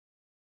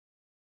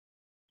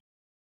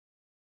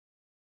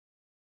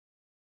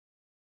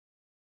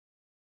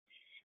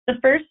 The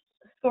first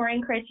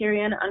scoring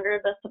criterion under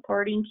the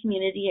Supporting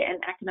Community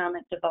and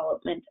Economic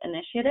Development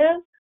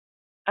Initiative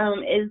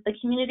is the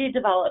Community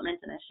Development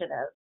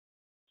Initiative.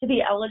 To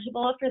be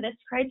eligible for this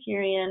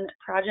criterion,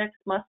 projects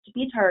must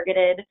be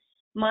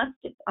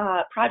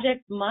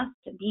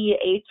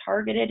a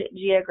targeted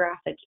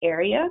geographic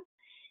area,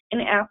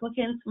 and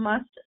applicants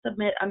must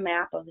submit a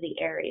map of the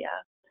area.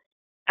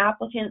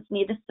 Applicants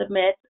need to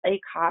submit a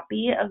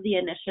copy of the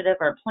initiative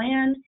or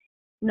plan.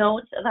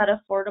 Note that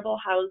affordable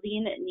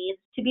housing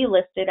needs to be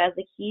listed as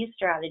a key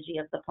strategy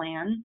of the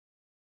plan.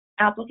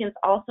 Applicants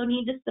also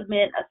need to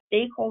submit a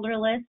stakeholder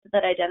list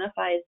that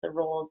identifies the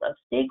roles of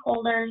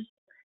stakeholders.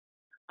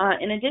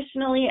 And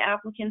additionally,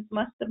 applicants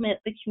must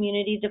submit the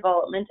Community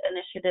Development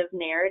Initiative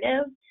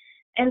narrative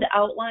and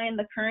outline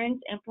the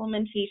current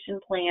implementation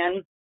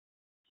plan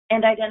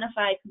and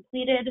identify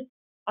completed,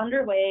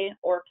 underway,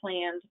 or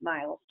planned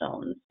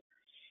milestones.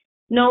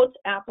 Note,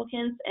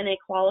 applicants in a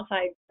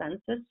qualified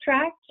census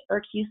tract,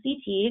 or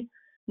QCT,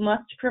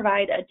 must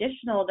provide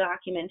additional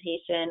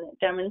documentation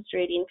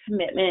demonstrating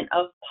commitment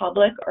of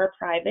public or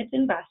private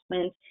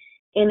investment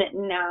in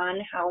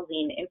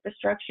non-housing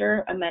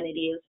infrastructure,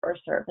 amenities, or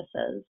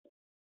services.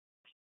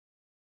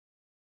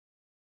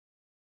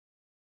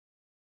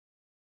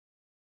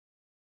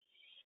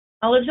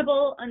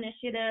 Eligible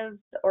initiatives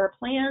or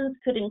plans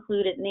could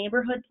include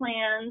neighborhood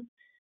plans,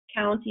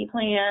 county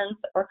plans,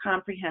 or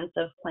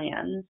comprehensive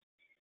plans.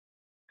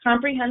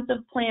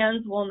 Comprehensive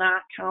plans will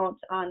not count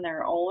on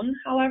their own,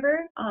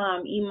 however.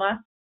 You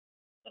must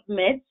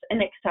submit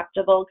an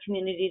acceptable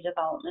Community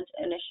Development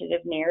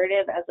Initiative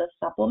narrative as a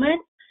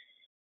supplement,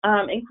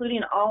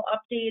 including all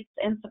updates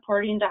and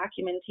supporting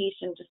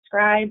documentation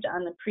described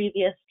on the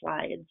previous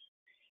slides.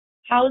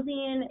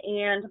 Housing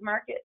and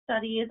market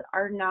studies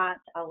are not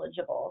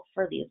eligible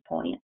for these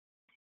points.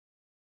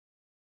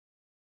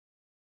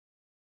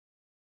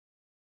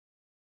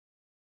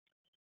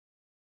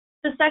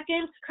 The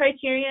second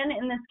criterion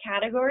in this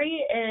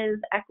category is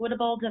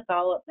equitable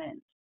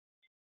development.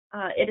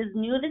 It is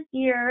new this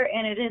year,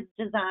 and it is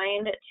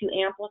designed to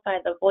amplify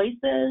the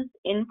voices,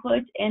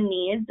 input, and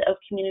needs of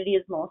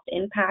communities most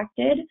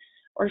impacted,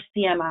 or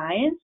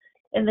CMIs.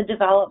 in the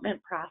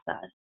development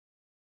process.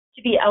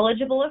 To be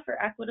eligible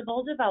for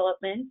equitable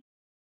development,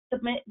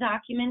 submit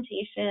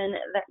documentation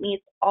that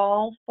meets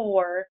all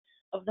 4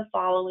 of the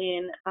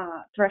following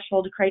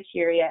threshold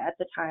criteria at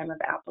the time of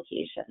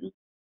application.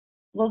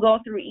 We'll go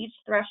through each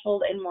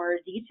threshold in more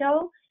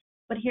detail,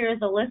 but here is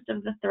a list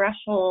of the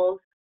threshold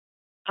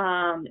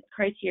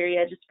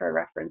criteria just for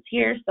reference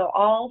here. So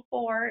all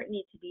 4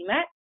 need to be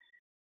met,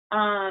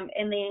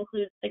 and they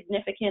include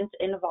significant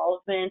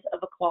involvement of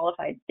a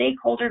qualified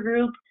stakeholder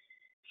group,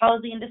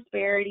 housing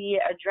disparity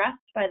addressed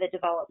by the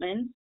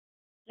development,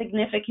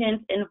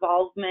 significant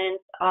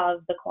involvement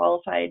of the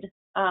qualified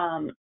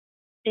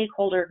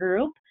stakeholder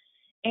group,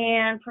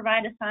 and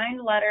provide a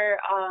signed letter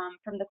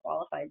from the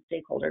qualified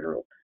stakeholder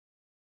group.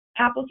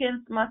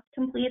 Applicants must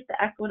complete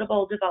the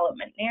equitable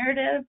development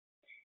narrative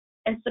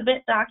and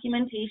submit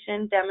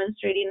documentation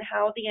demonstrating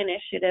how the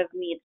initiative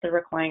meets the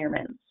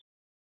requirements.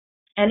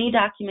 Any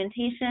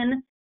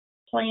documentation,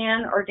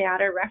 plan, or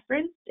data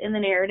referenced in the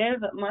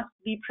narrative must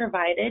be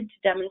provided to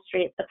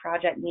demonstrate the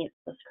project meets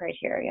this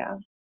criteria.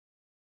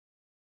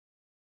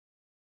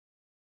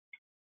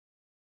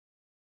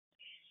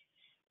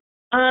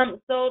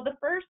 So the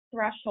first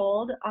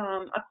threshold,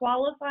 a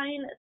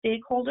qualifying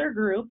stakeholder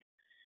group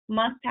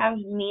must have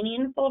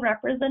meaningful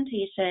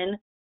representation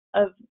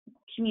of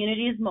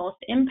communities most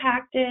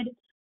impacted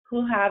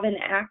who have an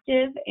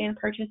active and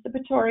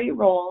participatory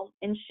role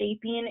in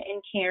shaping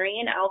and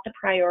carrying out the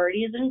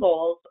priorities and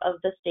goals of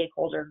the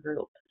stakeholder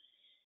group.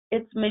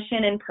 Its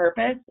mission and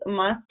purpose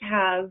must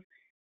have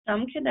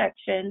some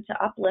connection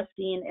to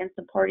uplifting and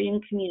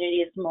supporting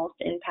communities most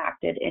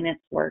impacted in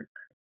its work.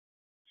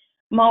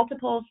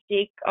 Multiple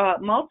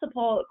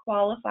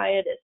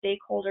qualified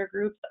stakeholder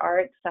groups are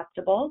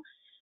acceptable,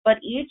 but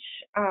each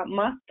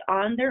must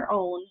on their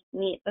own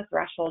meet the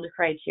threshold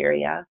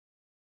criteria.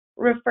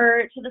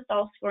 Refer to the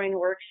self-scoring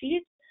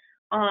worksheet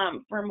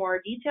for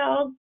more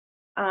details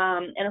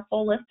and a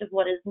full list of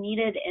what is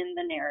needed in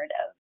the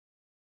narrative.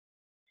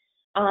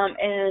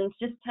 And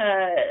just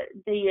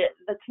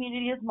the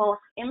communities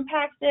most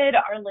impacted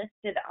are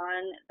listed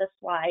on the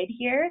slide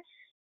here.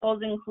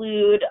 Those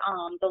include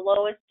the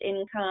lowest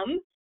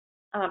income,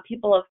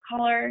 people of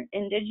color,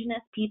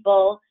 Indigenous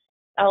people,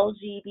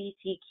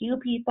 LGBTQ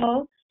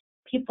people,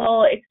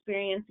 people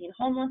experiencing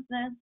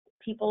homelessness,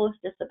 people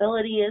with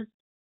disabilities,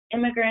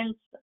 immigrants,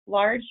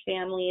 large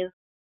families,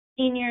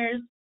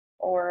 seniors,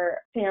 or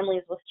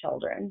families with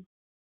children.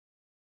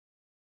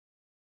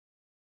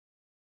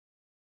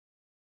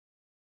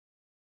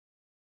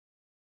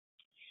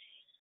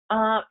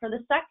 For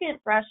the second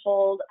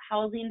threshold,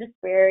 housing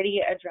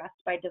disparity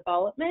addressed by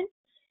development,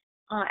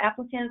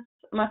 applicants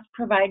must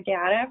provide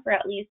data for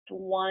at least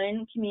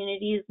one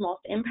community's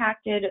most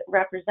impacted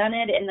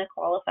represented in the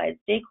qualified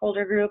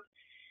stakeholder group,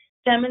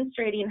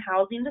 demonstrating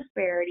housing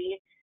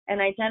disparity, and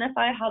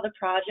identify how the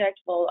project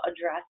will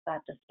address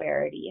that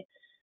disparity.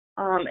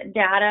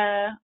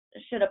 Data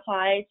should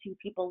apply to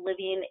people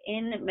living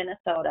in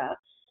Minnesota.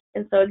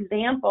 And so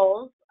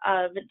examples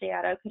of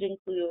data could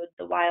include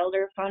the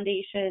Wilder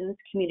Foundation's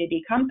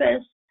Community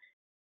Compass,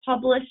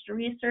 published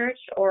research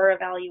or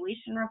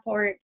evaluation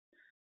reports,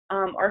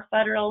 or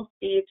federal,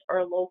 state,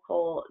 or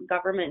local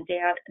government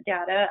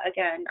data,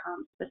 again,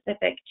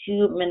 specific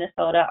to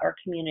Minnesota or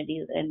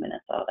communities in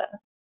Minnesota.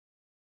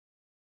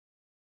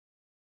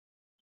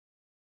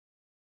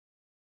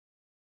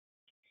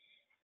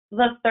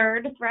 The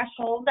third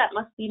threshold that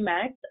must be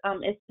met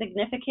is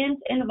significant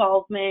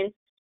involvement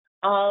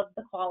of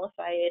the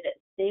qualified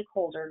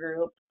stakeholder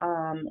group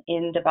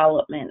in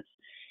development.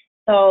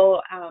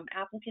 So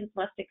applicants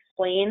must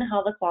explain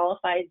how the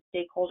qualified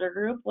stakeholder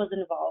group was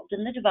involved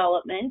in the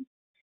development,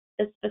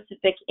 the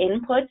specific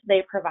input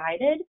they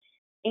provided,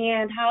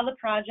 and how the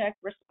project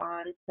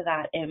responds to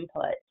that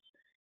input.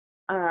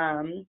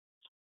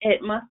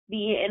 It must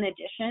be in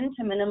addition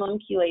to minimum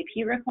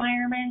QAP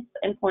requirements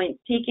and points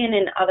taken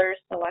in other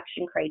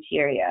selection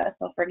criteria.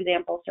 So for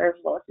example, serves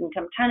lowest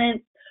income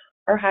tenants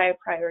or high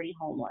priority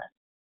homeless.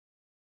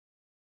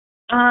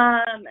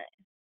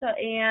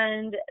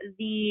 And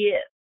the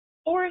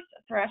fourth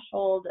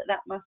threshold that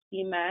must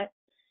be met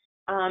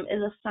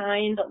is a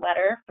signed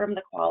letter from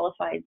the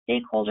qualified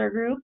stakeholder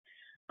group,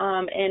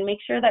 and make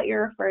sure that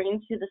you're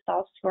referring to the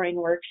self-scoring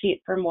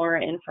worksheet for more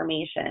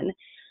information.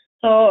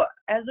 So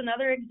as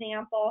another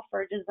example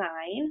for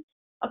design,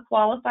 a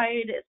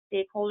qualified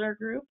stakeholder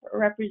group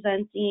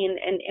representing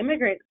an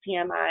immigrant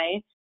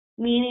CMI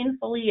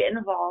meaningfully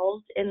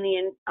involved in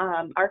the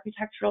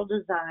architectural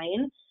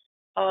design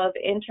of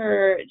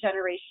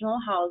intergenerational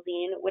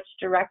housing, which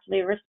directly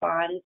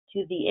responds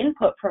to the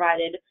input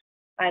provided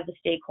by the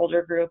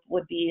stakeholder group,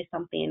 would be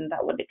something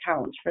that would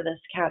count for this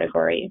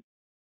category.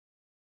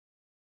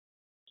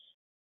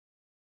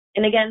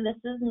 And again, this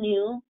is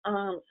new,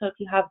 so if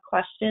you have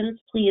questions,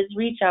 please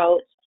reach out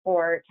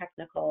for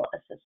technical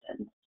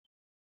assistance.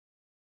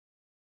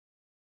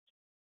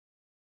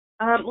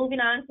 Moving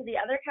on to the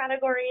other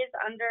categories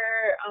under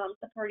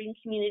supporting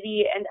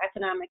community and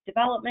economic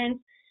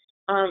development,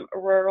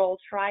 rural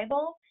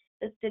tribal.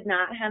 This did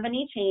not have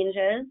any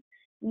changes.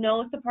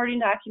 No supporting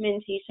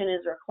documentation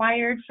is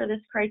required for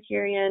this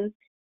criterion.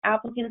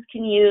 Applicants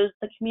can use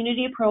the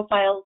community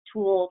profiles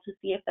tool to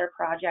see if their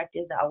project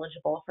is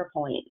eligible for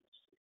points.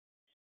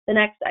 The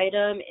next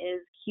item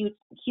is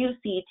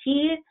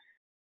QCT,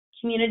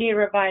 Community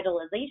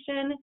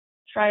Revitalization,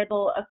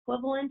 Tribal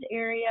Equivalent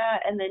Area,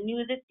 and then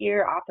new this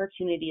year,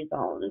 Opportunity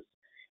Zones.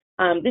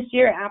 This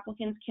year,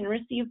 applicants can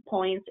receive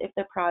points if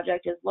the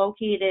project is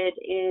located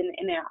in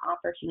an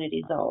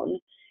opportunity zone.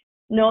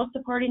 No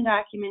supporting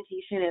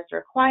documentation is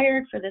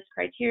required for this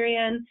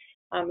criterion.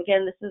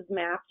 Again, this is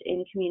mapped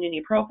in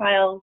community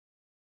profiles.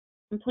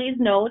 And please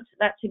note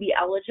that to be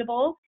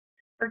eligible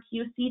for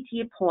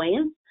QCT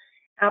points,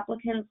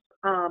 applicants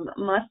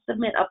must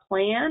submit a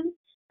plan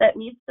that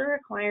meets the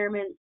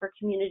requirements for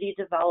community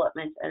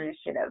development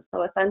initiatives.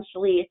 So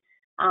essentially,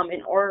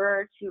 in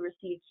order to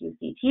receive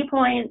QCT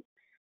points,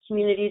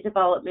 community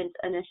development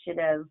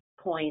initiative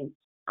points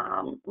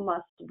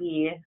must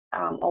be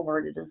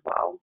awarded as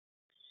well.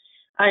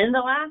 And the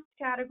last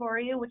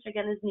category, which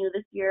again is new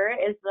this year,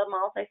 is the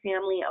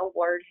multifamily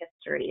award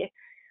history.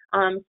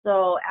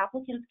 So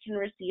applicants can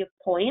receive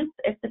points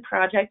if the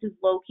project is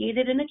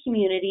located in a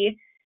community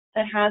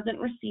that hasn't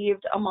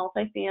received a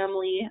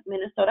multifamily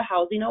Minnesota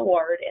Housing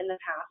Award in the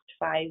past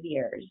 5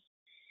 years.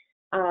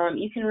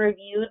 You can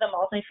review the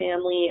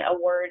multifamily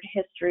award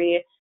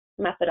history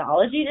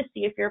methodology to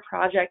see if your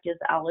project is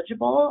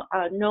eligible.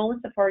 No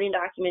supporting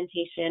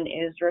documentation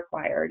is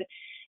required.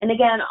 And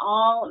again,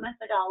 all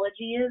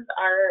methodologies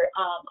are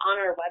on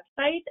our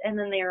website, and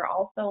then they are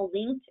also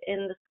linked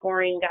in the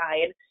scoring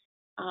guide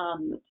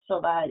so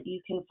that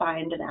you can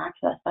find and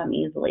access them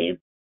easily.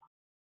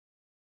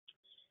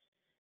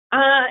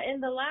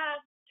 And the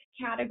last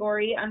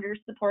category under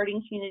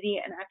supporting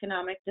community and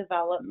economic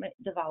development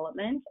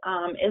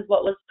is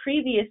what was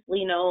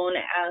previously known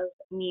as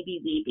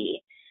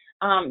MeBe-Weeby.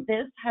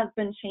 This has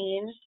been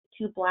changed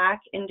to Black,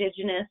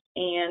 Indigenous,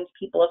 and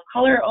people of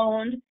color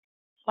owned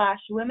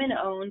 /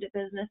 women-owned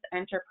business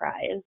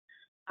enterprise,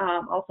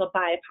 also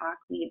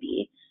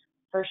BIPOC-Weeby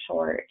for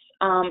short.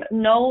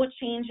 No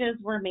changes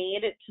were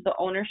made to the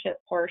ownership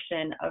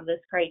portion of this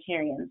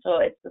criterion, so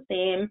it's the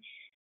same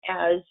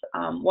as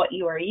what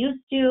you are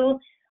used to.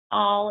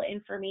 All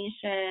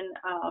information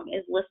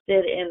is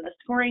listed in the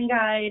scoring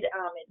guide.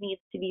 It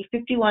needs to be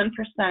 51%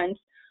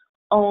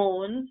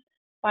 owned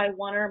by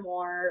one or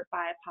more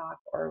BIPOC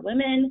or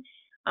women.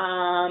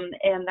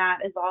 And that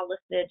is all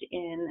listed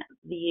in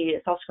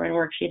the self-scoring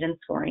worksheet and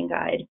scoring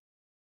guide.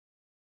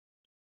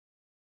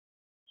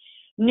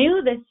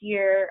 New this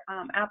year,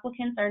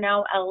 applicants are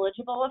now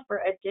eligible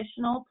for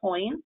additional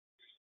points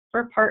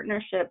for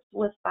partnerships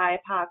with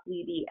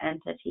BIPOC-Weeby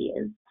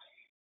entities.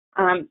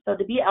 So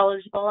to be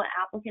eligible,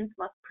 applicants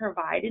must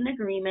provide an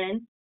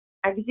agreement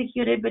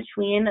executed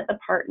between the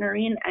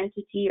partnering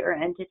entity or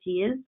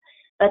entities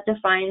that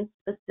defines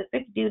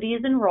specific duties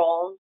and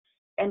roles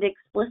and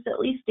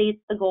explicitly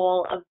states the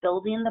goal of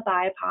building the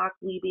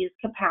BIPOC-Weeby's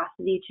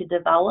capacity to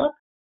develop,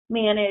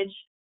 manage,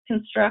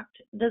 construct,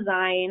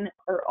 design,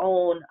 or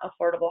own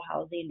affordable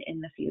housing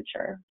in the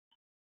future.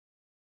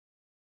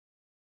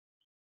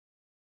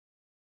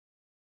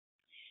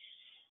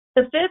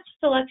 The fifth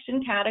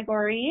selection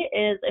category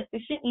is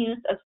efficient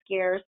use of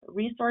scarce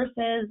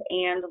resources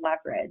and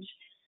leverage.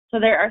 So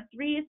there are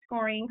 3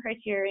 scoring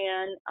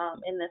criterion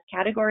in this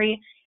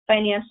category: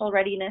 financial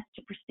readiness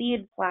to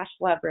proceed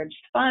 /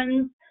 leveraged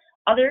funds,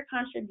 other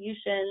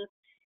contributions,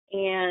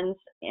 and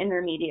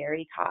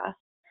intermediary costs.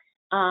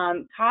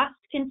 Cost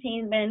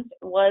containment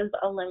was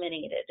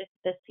eliminated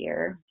this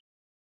year.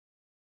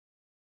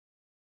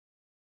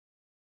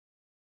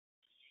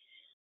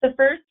 The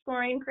first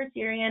scoring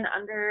criterion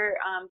under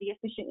the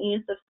efficient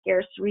use of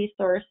scarce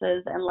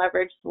resources and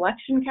leverage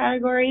selection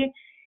category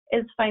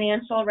is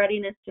financial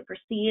readiness to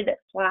proceed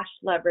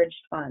 /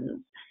 leveraged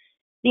funds.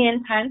 The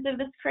intent of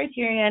this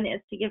criterion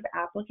is to give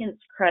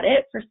applicants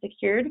credit for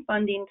secured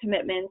funding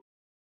commitments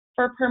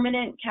for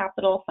permanent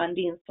capital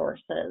funding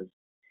sources.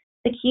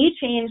 The key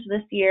change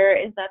this year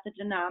is that the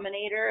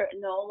denominator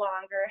no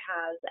longer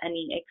has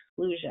any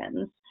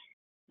exclusions.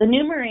 The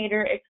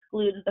numerator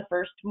excludes the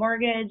first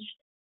mortgage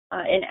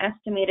and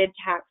estimated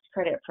tax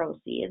credit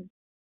proceeds.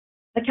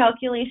 The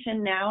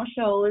calculation now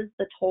shows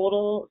the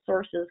total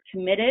sources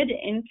committed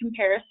in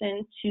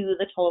comparison to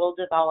the total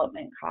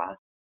development cost.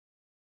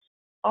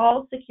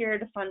 All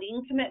secured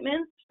funding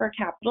commitments for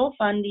capital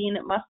funding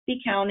must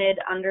be counted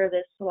under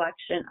this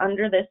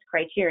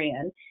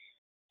criterion.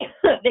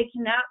 They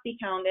cannot be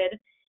counted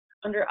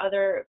under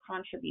other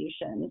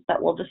contributions that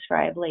we'll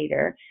describe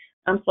later.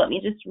 So let me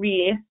just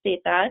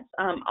restate that.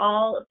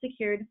 All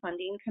secured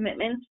funding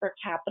commitments for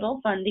capital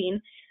funding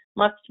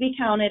must be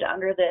counted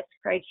under this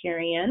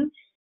criterion.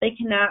 They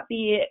cannot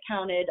be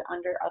counted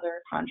under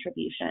other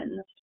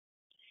contributions.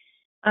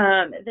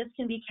 This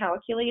can be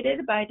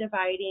calculated by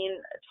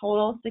dividing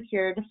total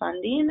secured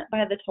funding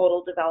by the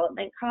total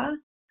development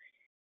cost.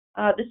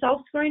 The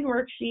self-scoring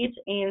worksheet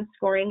and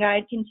scoring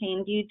guide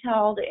contain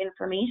detailed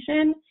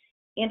information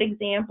and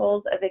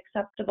examples of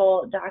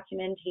acceptable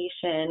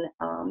documentation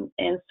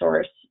and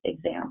source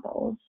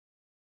examples.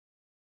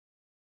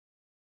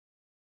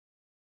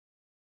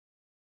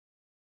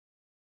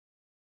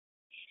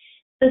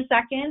 The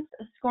second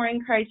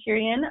scoring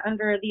criterion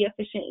under the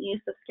efficient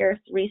use of scarce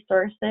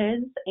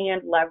resources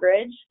and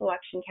leverage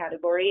selection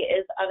category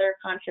is other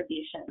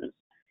contributions.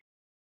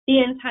 The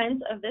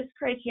intent of this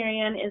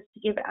criterion is to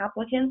give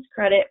applicants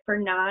credit for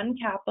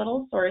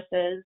non-capital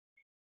sources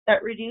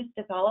that reduce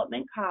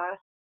development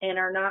costs and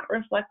are not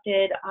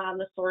reflected on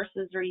the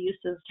sources or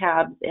uses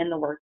tabs in the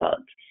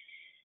workbook.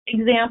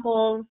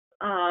 Examples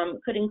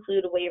could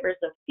include waivers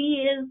of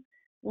fees,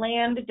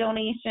 land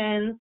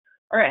donations,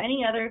 or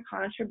any other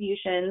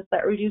contributions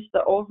that reduce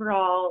the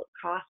overall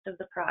cost of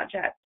the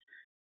project.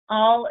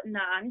 All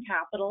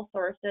non-capital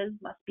sources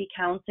must be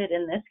counted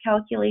in this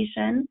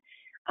calculation,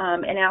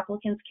 and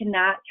applicants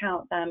cannot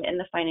count them in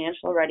the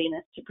financial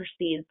readiness to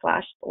proceed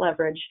 /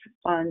 leverage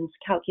funds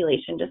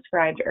calculation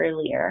described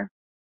earlier.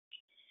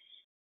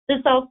 The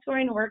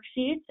self-scoring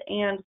worksheet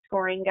and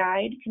scoring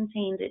guide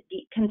contain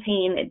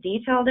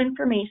detailed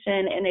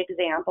information and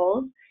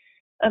examples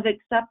of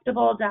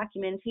acceptable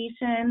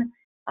documentation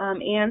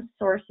and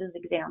sources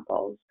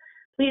examples.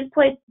 Please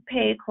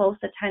pay close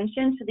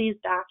attention to these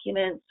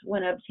documents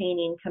when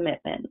obtaining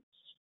commitments.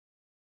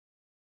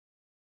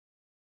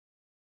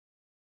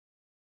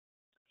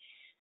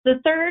 The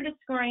third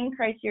scoring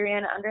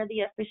criterion under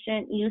the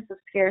efficient use of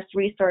scarce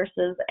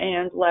resources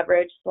and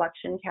leverage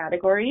selection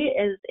category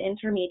is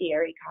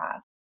intermediary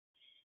costs.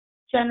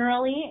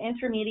 Generally,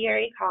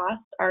 intermediary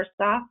costs are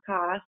soft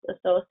costs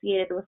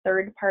associated with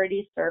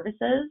third-party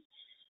services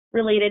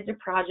related to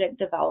project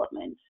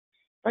development.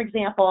 For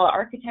example,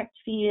 architect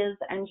fees,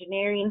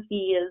 engineering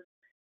fees,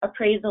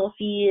 appraisal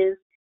fees,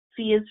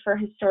 fees for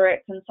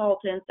historic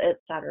consultants,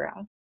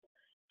 etc.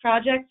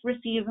 Projects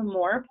receive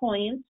more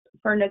points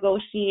for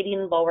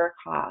negotiating lower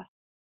costs.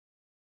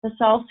 The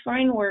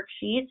self-scoring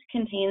worksheet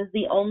contains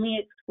the only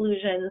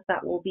exclusions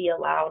that will be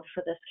allowed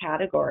for this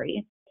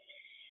category.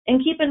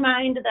 And keep in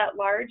mind that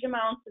large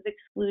amounts of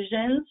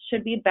exclusions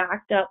should be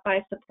backed up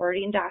by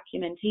supporting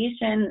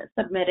documentation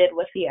submitted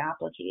with the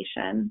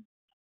application.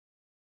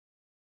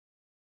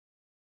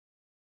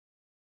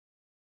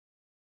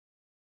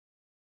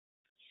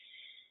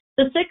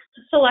 The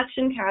sixth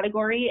selection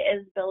category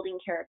is building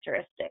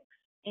characteristics,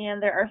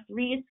 and there are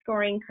 3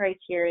 scoring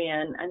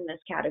criterion in this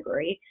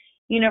category: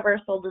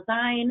 universal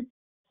design,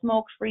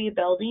 smoke-free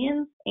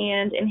buildings,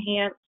 and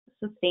enhanced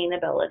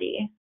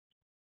sustainability.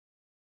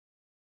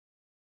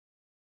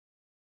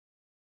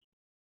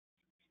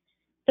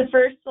 The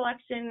first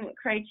selection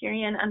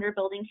criterion under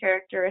building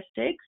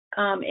characteristics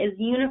is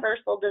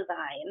universal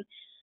design.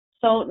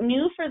 So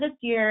new for this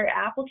year,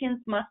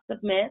 applicants must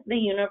submit the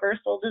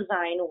universal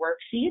design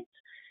worksheet.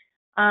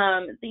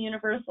 The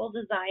universal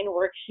design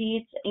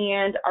worksheet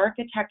and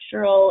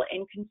architectural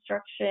and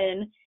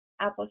construction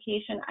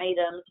application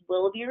items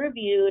will be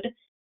reviewed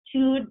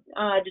to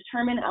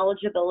determine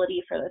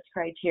eligibility for this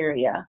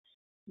criteria.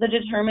 The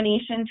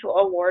determination to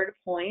award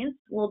points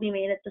will be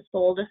made at the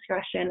sole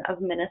discretion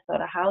of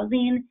Minnesota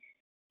Housing,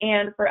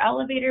 and for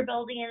elevator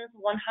buildings,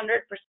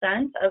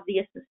 100% of the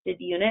assisted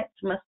units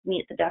must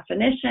meet the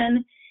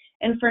definition,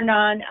 and for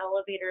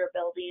non-elevator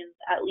buildings,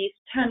 at least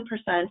 10%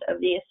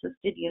 of the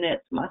assisted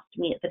units must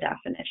meet the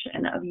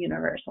definition of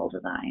universal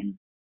design.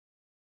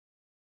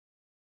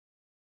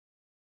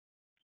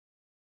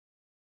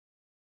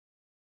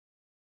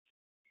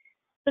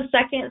 The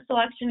second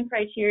selection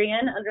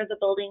criterion under the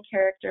building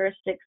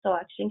characteristics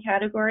selection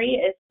category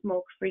is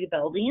smoke-free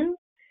buildings.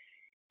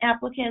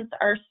 Applicants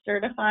are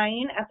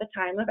certifying at the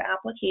time of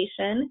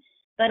application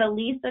that a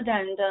lease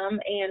addendum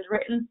and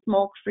written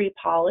smoke-free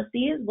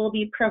policies will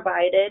be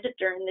provided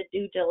during the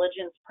due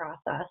diligence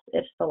process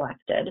if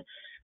selected.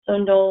 So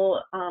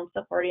no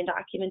supporting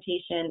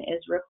documentation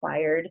is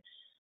required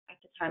at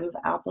the time of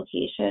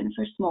application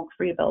for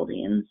smoke-free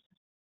buildings.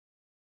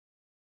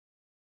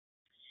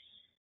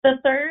 The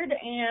third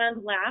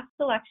and last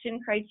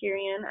selection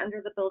criterion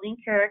under the building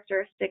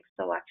characteristics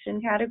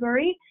selection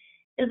category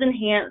is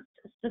enhanced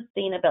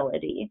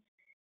sustainability.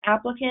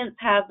 Applicants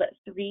have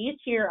 3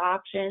 tier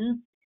options,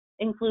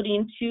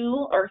 including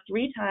 2 or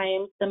 3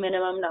 times the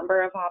minimum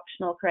number of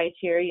optional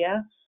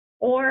criteria,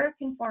 or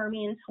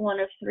conforming to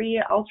one of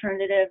 3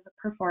 alternative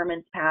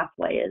performance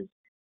pathways.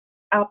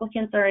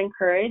 Applicants are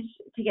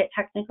encouraged to get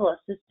technical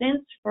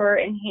assistance for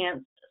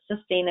enhanced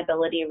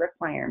sustainability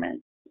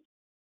requirements.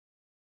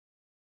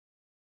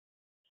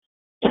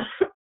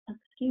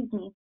 Excuse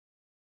me.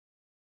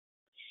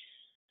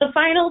 The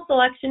final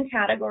selection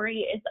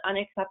category is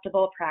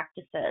unacceptable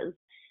practices.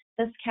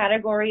 This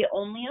category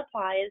only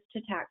applies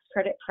to tax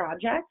credit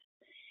projects,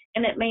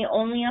 and it may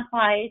only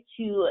apply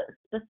to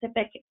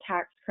specific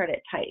tax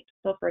credit types.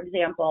 So for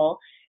example,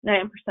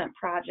 9%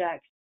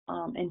 projects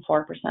and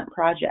 4%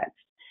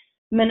 projects.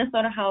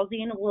 Minnesota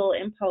Housing will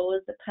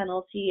impose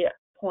penalty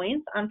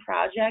points on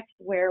projects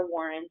where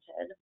warranted.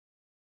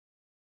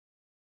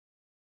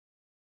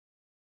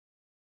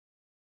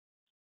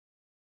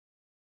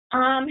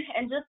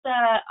 And just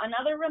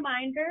another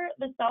reminder,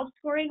 the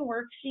self-scoring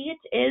worksheet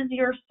is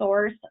your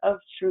source of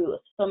truth.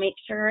 So make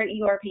sure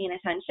you are paying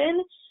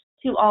attention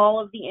to all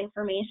of the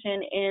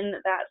information in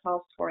that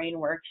self-scoring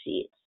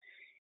worksheet.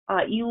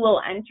 You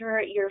will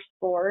enter your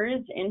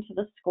scores into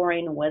the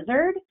scoring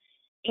wizard,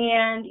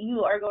 and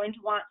you are going to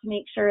want to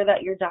make sure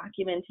that your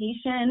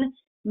documentation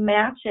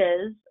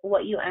matches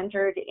what you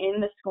entered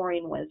in the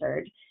scoring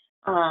wizard,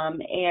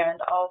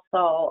 and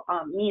also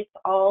meets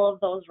all of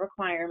those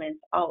requirements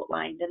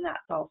outlined in that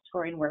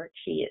self-scoring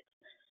worksheet.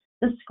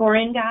 The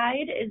scoring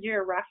guide is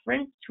your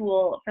reference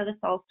tool for the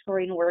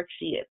self-scoring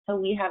worksheet. So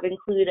we have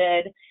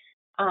included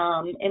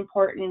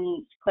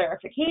important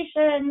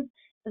clarifications,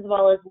 as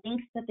well as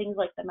links to things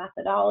like the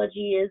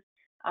methodologies,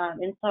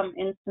 in some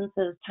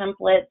instances,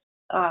 templates,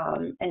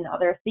 and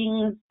other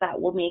things that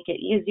will make it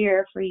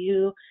easier for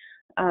you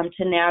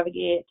to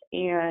navigate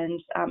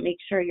and make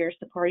sure your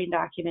supporting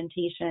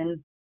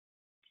documentation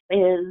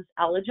is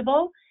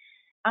eligible.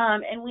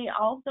 And we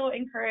also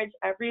encourage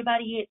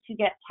everybody to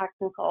get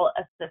technical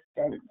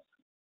assistance.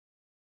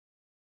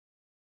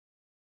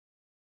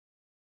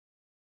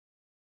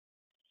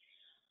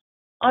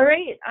 All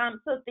right,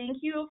 so thank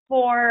you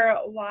for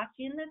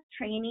watching this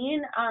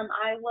training.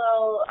 I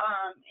will,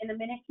 in a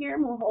minute here,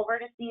 move over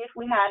to see if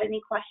we had any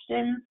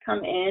questions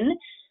come in.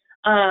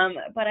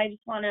 But I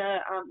just want to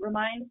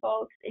remind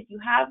folks, if you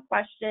have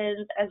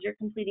questions as you're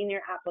completing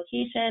your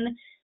application,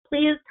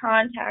 please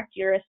contact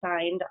your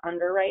assigned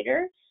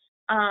underwriter.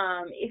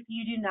 If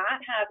you do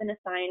not have an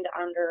assigned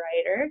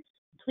underwriter,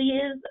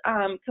 please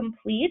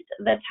complete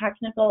the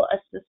technical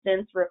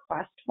assistance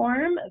request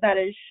form that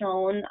is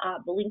shown,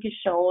 the link is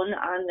shown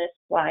on this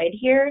slide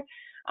here,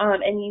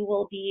 and you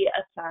will be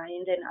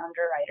assigned an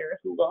underwriter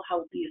who will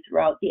help you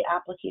throughout the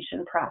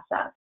application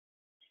process.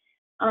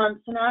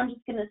 So now I'm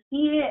just going to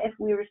see if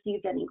we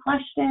received any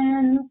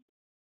questions,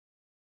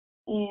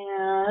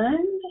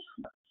 and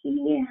let's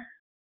see.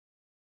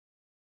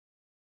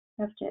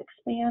 I have to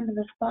expand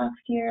this box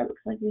here. It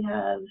looks like we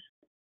have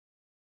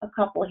a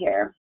couple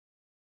here.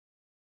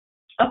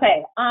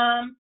 Okay,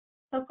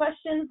 so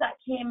questions that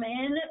came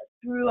in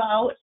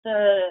throughout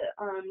the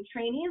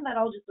training that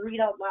I'll just read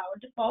out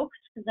loud to folks,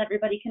 because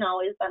everybody can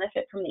always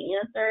benefit from the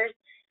answers.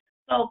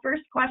 So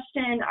first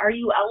question, are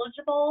you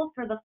eligible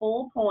for the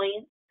full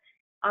points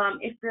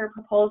if your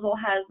proposal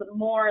has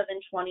more than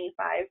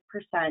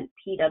 25%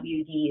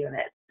 PWD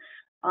units?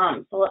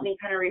 So let me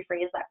kind of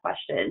rephrase that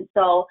question.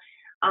 So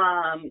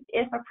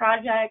if a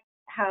project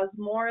has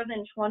more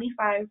than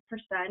 25%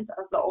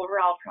 of the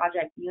overall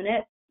project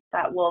units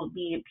that will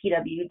be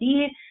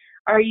PWD,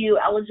 are you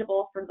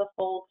eligible for the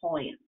full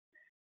points?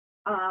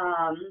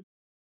 And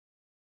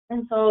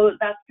so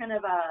that's kind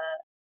of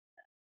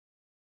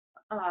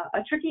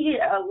a tricky,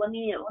 let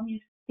me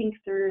think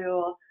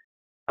through.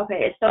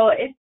 Okay, so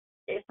if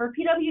for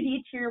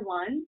PWD Tier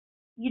 1,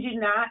 you do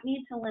not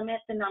need to limit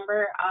the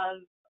number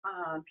of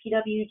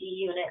PWD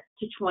units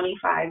to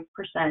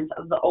 25%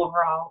 of the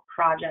overall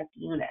project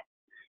units.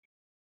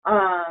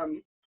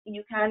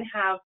 You can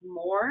have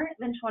more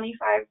than 25%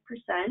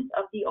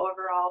 of the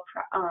overall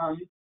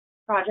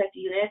project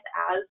units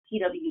as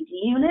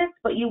PWD units,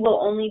 but you will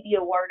only be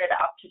awarded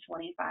up to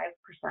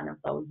 25%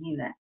 of those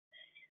units.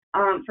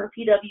 For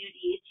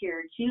PWD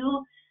Tier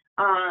 2,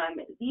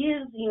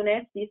 these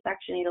units, these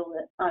Section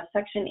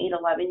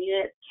 811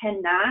 units,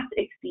 cannot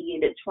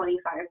exceed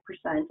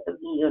 25% of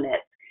the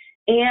units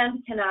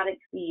and cannot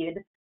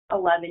exceed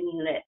 11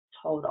 units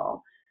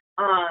total.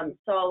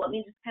 So let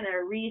me just kind of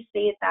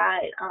restate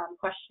that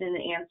question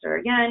and answer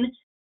again.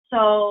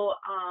 So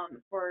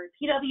for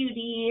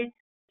PWD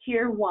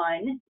Tier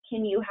 1,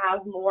 can you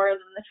have more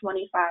than the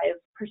 25%?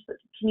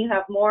 Can you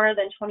have more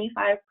than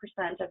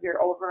 25% of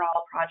your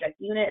overall project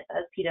units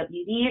as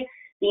PWD?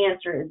 The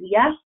answer is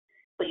yes,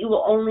 but you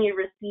will only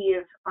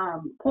receive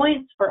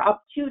points for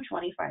up to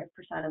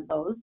 25% of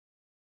those.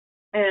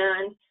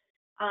 And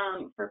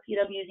for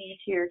PWD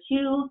Tier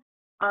 2,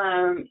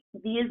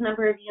 these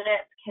number of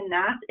units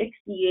cannot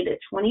exceed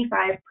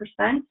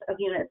 25% of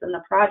units in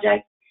the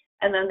project,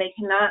 and then they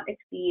cannot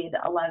exceed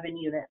 11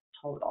 units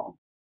total.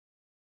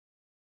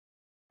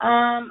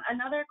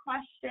 Another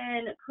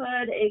question,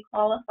 could a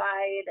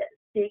qualified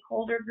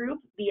stakeholder group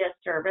be a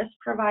service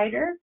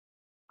provider?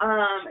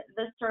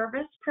 The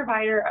service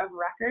provider of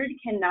record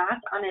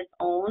cannot on its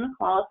own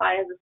qualify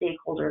as a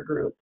stakeholder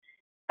group.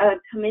 A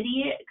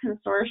committee,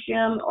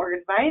 consortium, or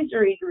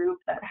advisory group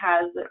that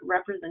has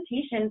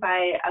representation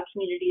by a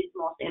community's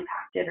most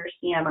impacted, or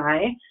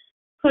CMI,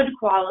 could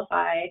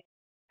qualify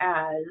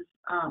as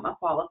a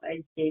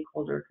qualified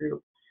stakeholder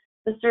group.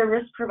 The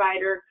service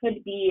provider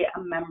could be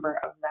a member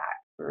of that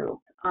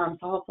group. So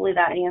hopefully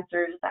that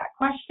answers that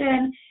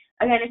question.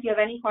 Again, if you have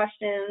any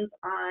questions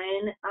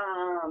on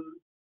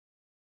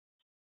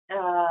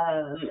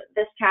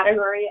this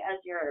category as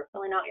you're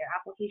filling out your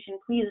application,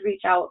 please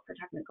reach out for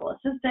technical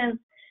assistance.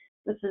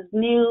 This is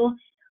new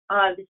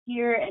this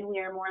year, and we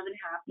are more than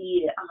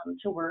happy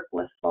to work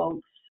with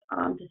folks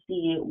to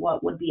see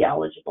what would be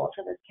eligible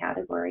for this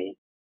category.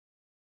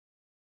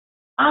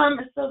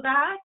 So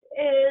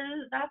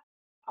that's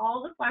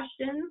all the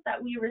questions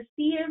that we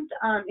received.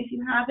 If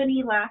you have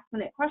any last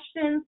minute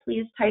questions,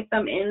 please type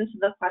them into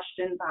the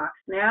question box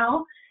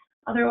now.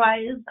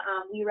 Otherwise,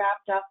 we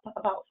wrapped up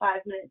about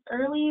 5 minutes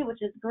early,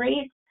 which is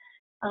great.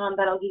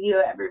 That'll give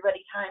you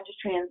everybody time to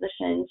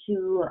transition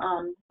to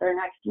their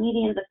next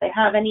meetings if they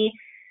have any.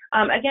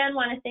 Again,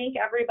 want to thank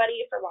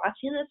everybody for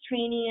watching this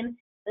training.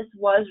 This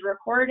was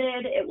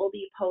recorded. It will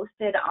be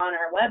posted on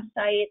our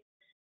website.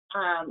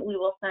 We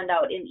will send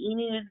out an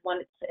e-news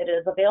once it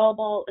is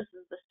available. This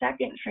is the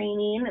second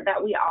training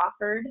that we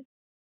offered.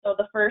 So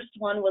the first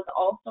one was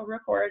also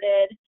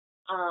recorded.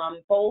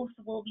 Both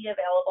will be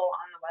available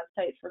on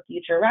the website for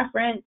future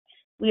reference.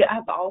 We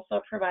have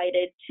also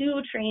provided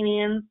 2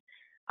 trainings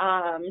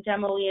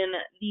demoing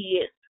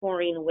the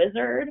scoring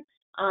wizard.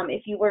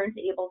 If you weren't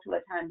able to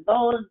attend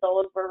those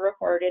were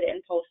recorded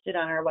and posted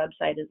on our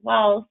website as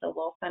well. So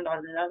we'll send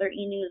out another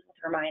e-news with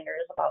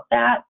reminders about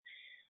that.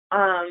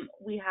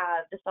 We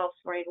have the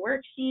self-scoring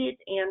worksheet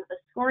and the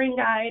scoring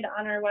guide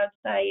on our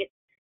website.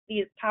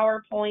 These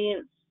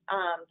PowerPoints,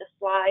 the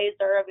slides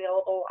are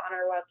available on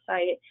our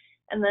website.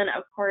 And then,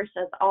 of course,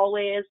 as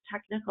always,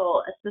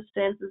 technical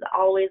assistance is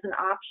always an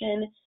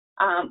option.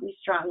 We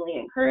strongly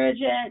encourage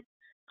it.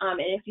 And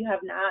if you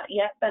have not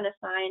yet been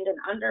assigned an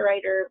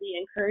underwriter, we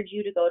encourage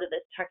you to go to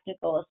this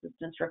technical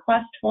assistance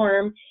request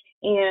form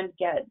and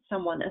get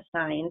someone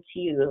assigned to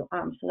you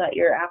so that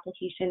your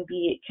application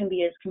can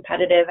be as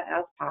competitive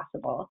as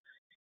possible.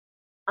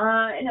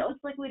 And it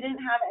looks like we didn't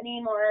have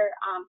any more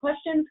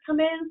questions come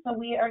in, so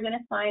we are going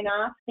to sign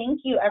off. Thank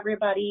you,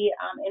 everybody,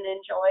 and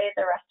enjoy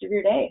the rest of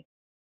your day.